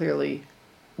communicated that clearly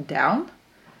down.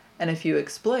 And if you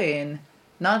explain,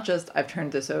 not just, I've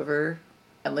turned this over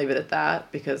and leave it at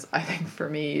that, because I think for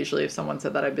me, usually if someone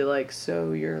said that, I'd be like,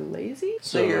 so you're lazy?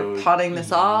 So you're putting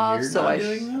this off?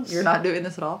 You're not doing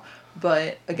this at all?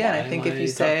 But again, I think if you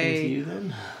say,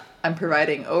 I'm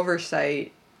providing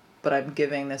oversight, but I'm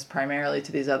giving this primarily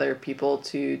to these other people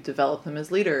to develop them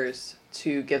as leaders,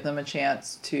 to give them a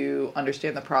chance to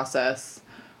understand the process,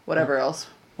 whatever else.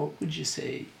 What would you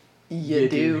say you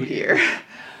do here?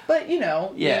 But, you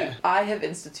know, yeah. I have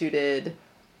instituted,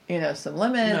 you know, some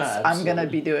limits. No, I'm going to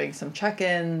be doing some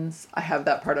check-ins. I have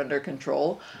that part under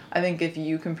control. I think if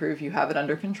you can prove you have it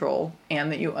under control and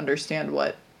that you understand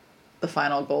what the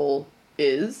final goal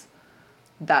is,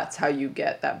 that's how you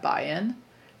get that buy-in.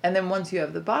 And then once you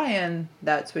have the buy-in,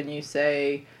 that's when you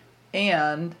say,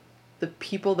 and the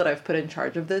people that I've put in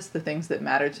charge of this, the things that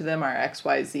matter to them are X,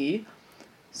 Y, Z.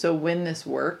 So when this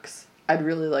works, I'd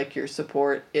really like your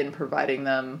support in providing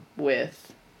them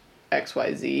with X,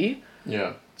 Y, Z.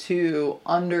 Yeah. To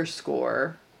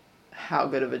underscore how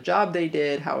good of a job they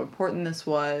did, how important this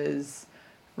was,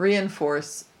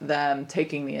 reinforce them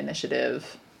taking the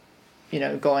initiative,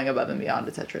 going above and beyond,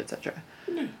 et cetera, et cetera.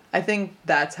 Yeah. I think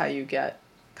that's how you get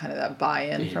kind of that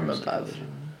buy-in from above.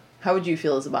 How would you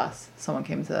feel as a boss? Someone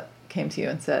came to you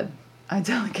and said, I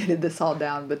delegated this all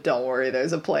down, but don't worry,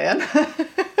 there's a plan.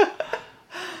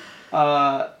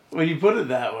 When you put it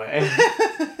that way,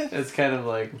 it's kind of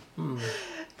like,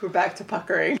 We're back to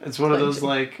puckering. It's one of those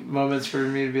moments for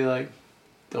me to be like,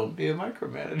 don't be a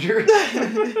micromanager.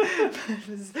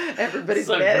 Everybody's it's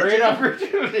a great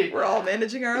opportunity. We're all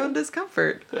managing our own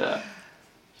discomfort. Yeah.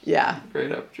 Yeah.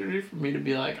 Great opportunity for me to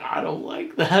be like, I don't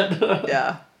like that.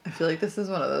 Yeah. I feel like this is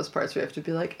one of those parts where you have to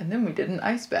be like, and then we did an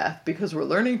ice bath because we're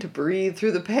learning to breathe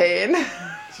through the pain.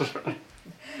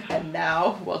 And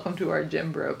now, welcome to our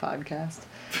Gym Bro podcast.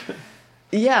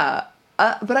 Yeah.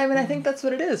 But I think that's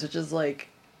what it is, which is like,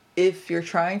 if you're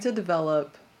trying to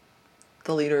develop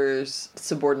the leaders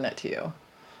subordinate to you,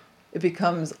 it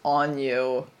becomes on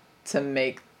you to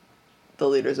make the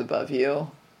leaders above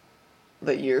you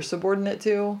that you're subordinate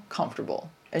to comfortable.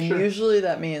 And usually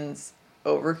that means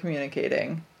over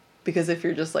communicating, because if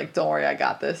you're just like, don't worry, I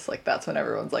got this, that's when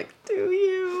everyone's like, do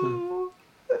you?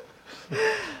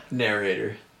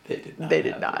 Narrator. They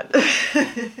did not.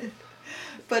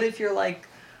 But if you're like,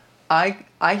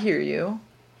 I hear you,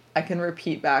 I can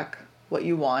repeat back what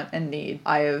you want and need.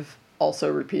 I have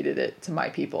also repeated it to my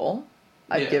people.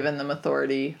 I've given them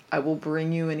authority. I will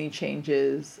bring you any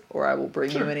changes, or I will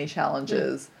bring you any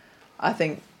challenges. Yeah. I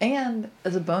think, and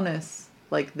as a bonus,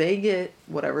 they get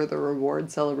whatever the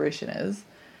reward celebration is,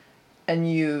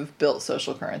 and you've built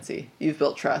social currency. You've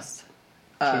built trust.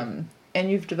 And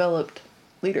you've developed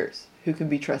leaders who can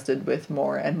be trusted with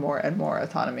more and more and more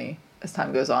autonomy as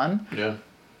time goes on. Yeah.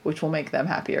 Which will make them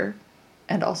happier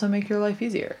and also make your life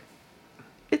easier.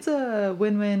 It's a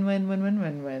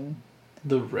win-win-win-win-win-win-win.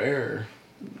 The rare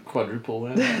quadruple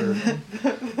win. Or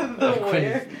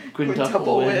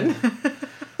quintuple win.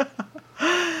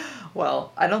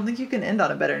 Well, I don't think you can end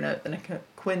on a better note than a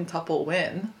quintuple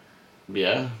win.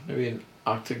 Yeah, maybe an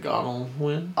octagonal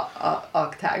win.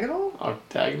 Octagonal?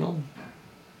 Octagonal.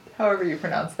 However you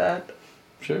pronounce that.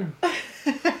 Sure.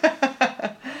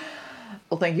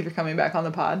 Well, thank you for coming back on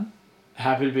the pod.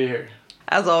 Happy to be here.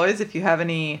 As always, if you have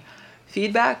any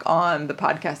feedback on the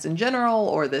podcast in general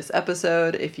or this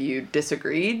episode, if you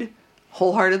disagreed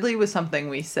wholeheartedly with something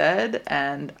we said,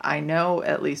 and I know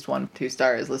at least 1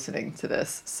 2-star is listening to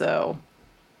this, so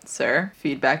sir,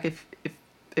 feedback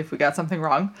if we got something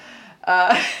wrong,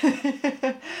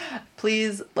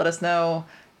 please let us know.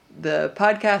 The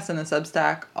podcast and the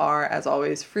Substack are, as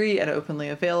always, free and openly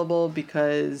available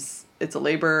because it's a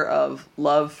labor of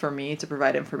love for me to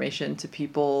provide information to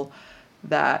people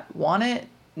that want it,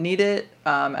 need it,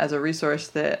 as a resource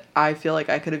that I feel like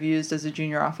I could have used as a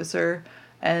junior officer.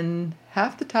 And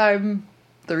half the time,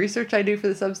 the research I do for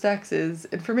the Substacks is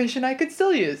information I could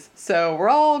still use. So we're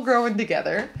all growing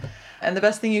together. And the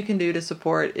best thing you can do to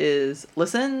support is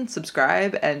listen,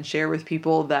 subscribe, and share with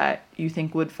people that you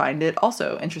think would find it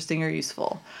also interesting or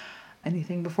useful.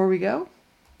 Anything before we go?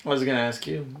 I was going to ask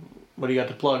you, what do you got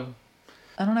to plug?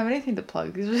 I don't have anything to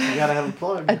plug. You got to have a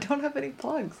plug. I don't have any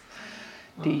plugs.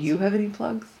 Do you have any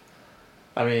plugs?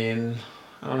 I mean,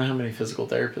 I don't know how many physical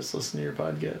therapists listen to your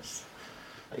podcast.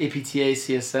 APTA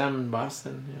CSM in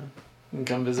Boston, yeah. You can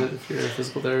come visit if you're a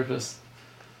physical therapist.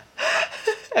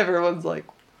 Everyone's like,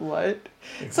 what?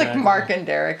 Exactly. It's like Mark and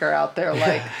Derek are out there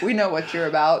like, we know what you're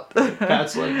about.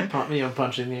 That's like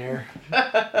punching the air.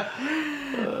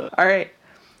 All right.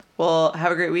 Well,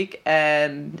 have a great week.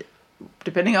 And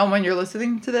depending on when you're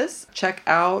listening to this, check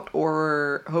out,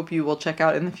 or hope you will check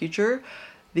out in the future,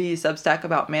 the Substack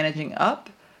about managing up,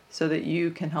 so that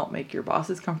you can help make your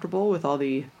bosses comfortable with all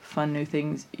the fun new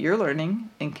things you're learning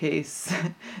in case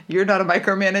you're not a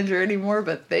micromanager anymore,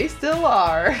 but they still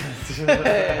are.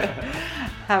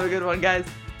 Have a good one, guys.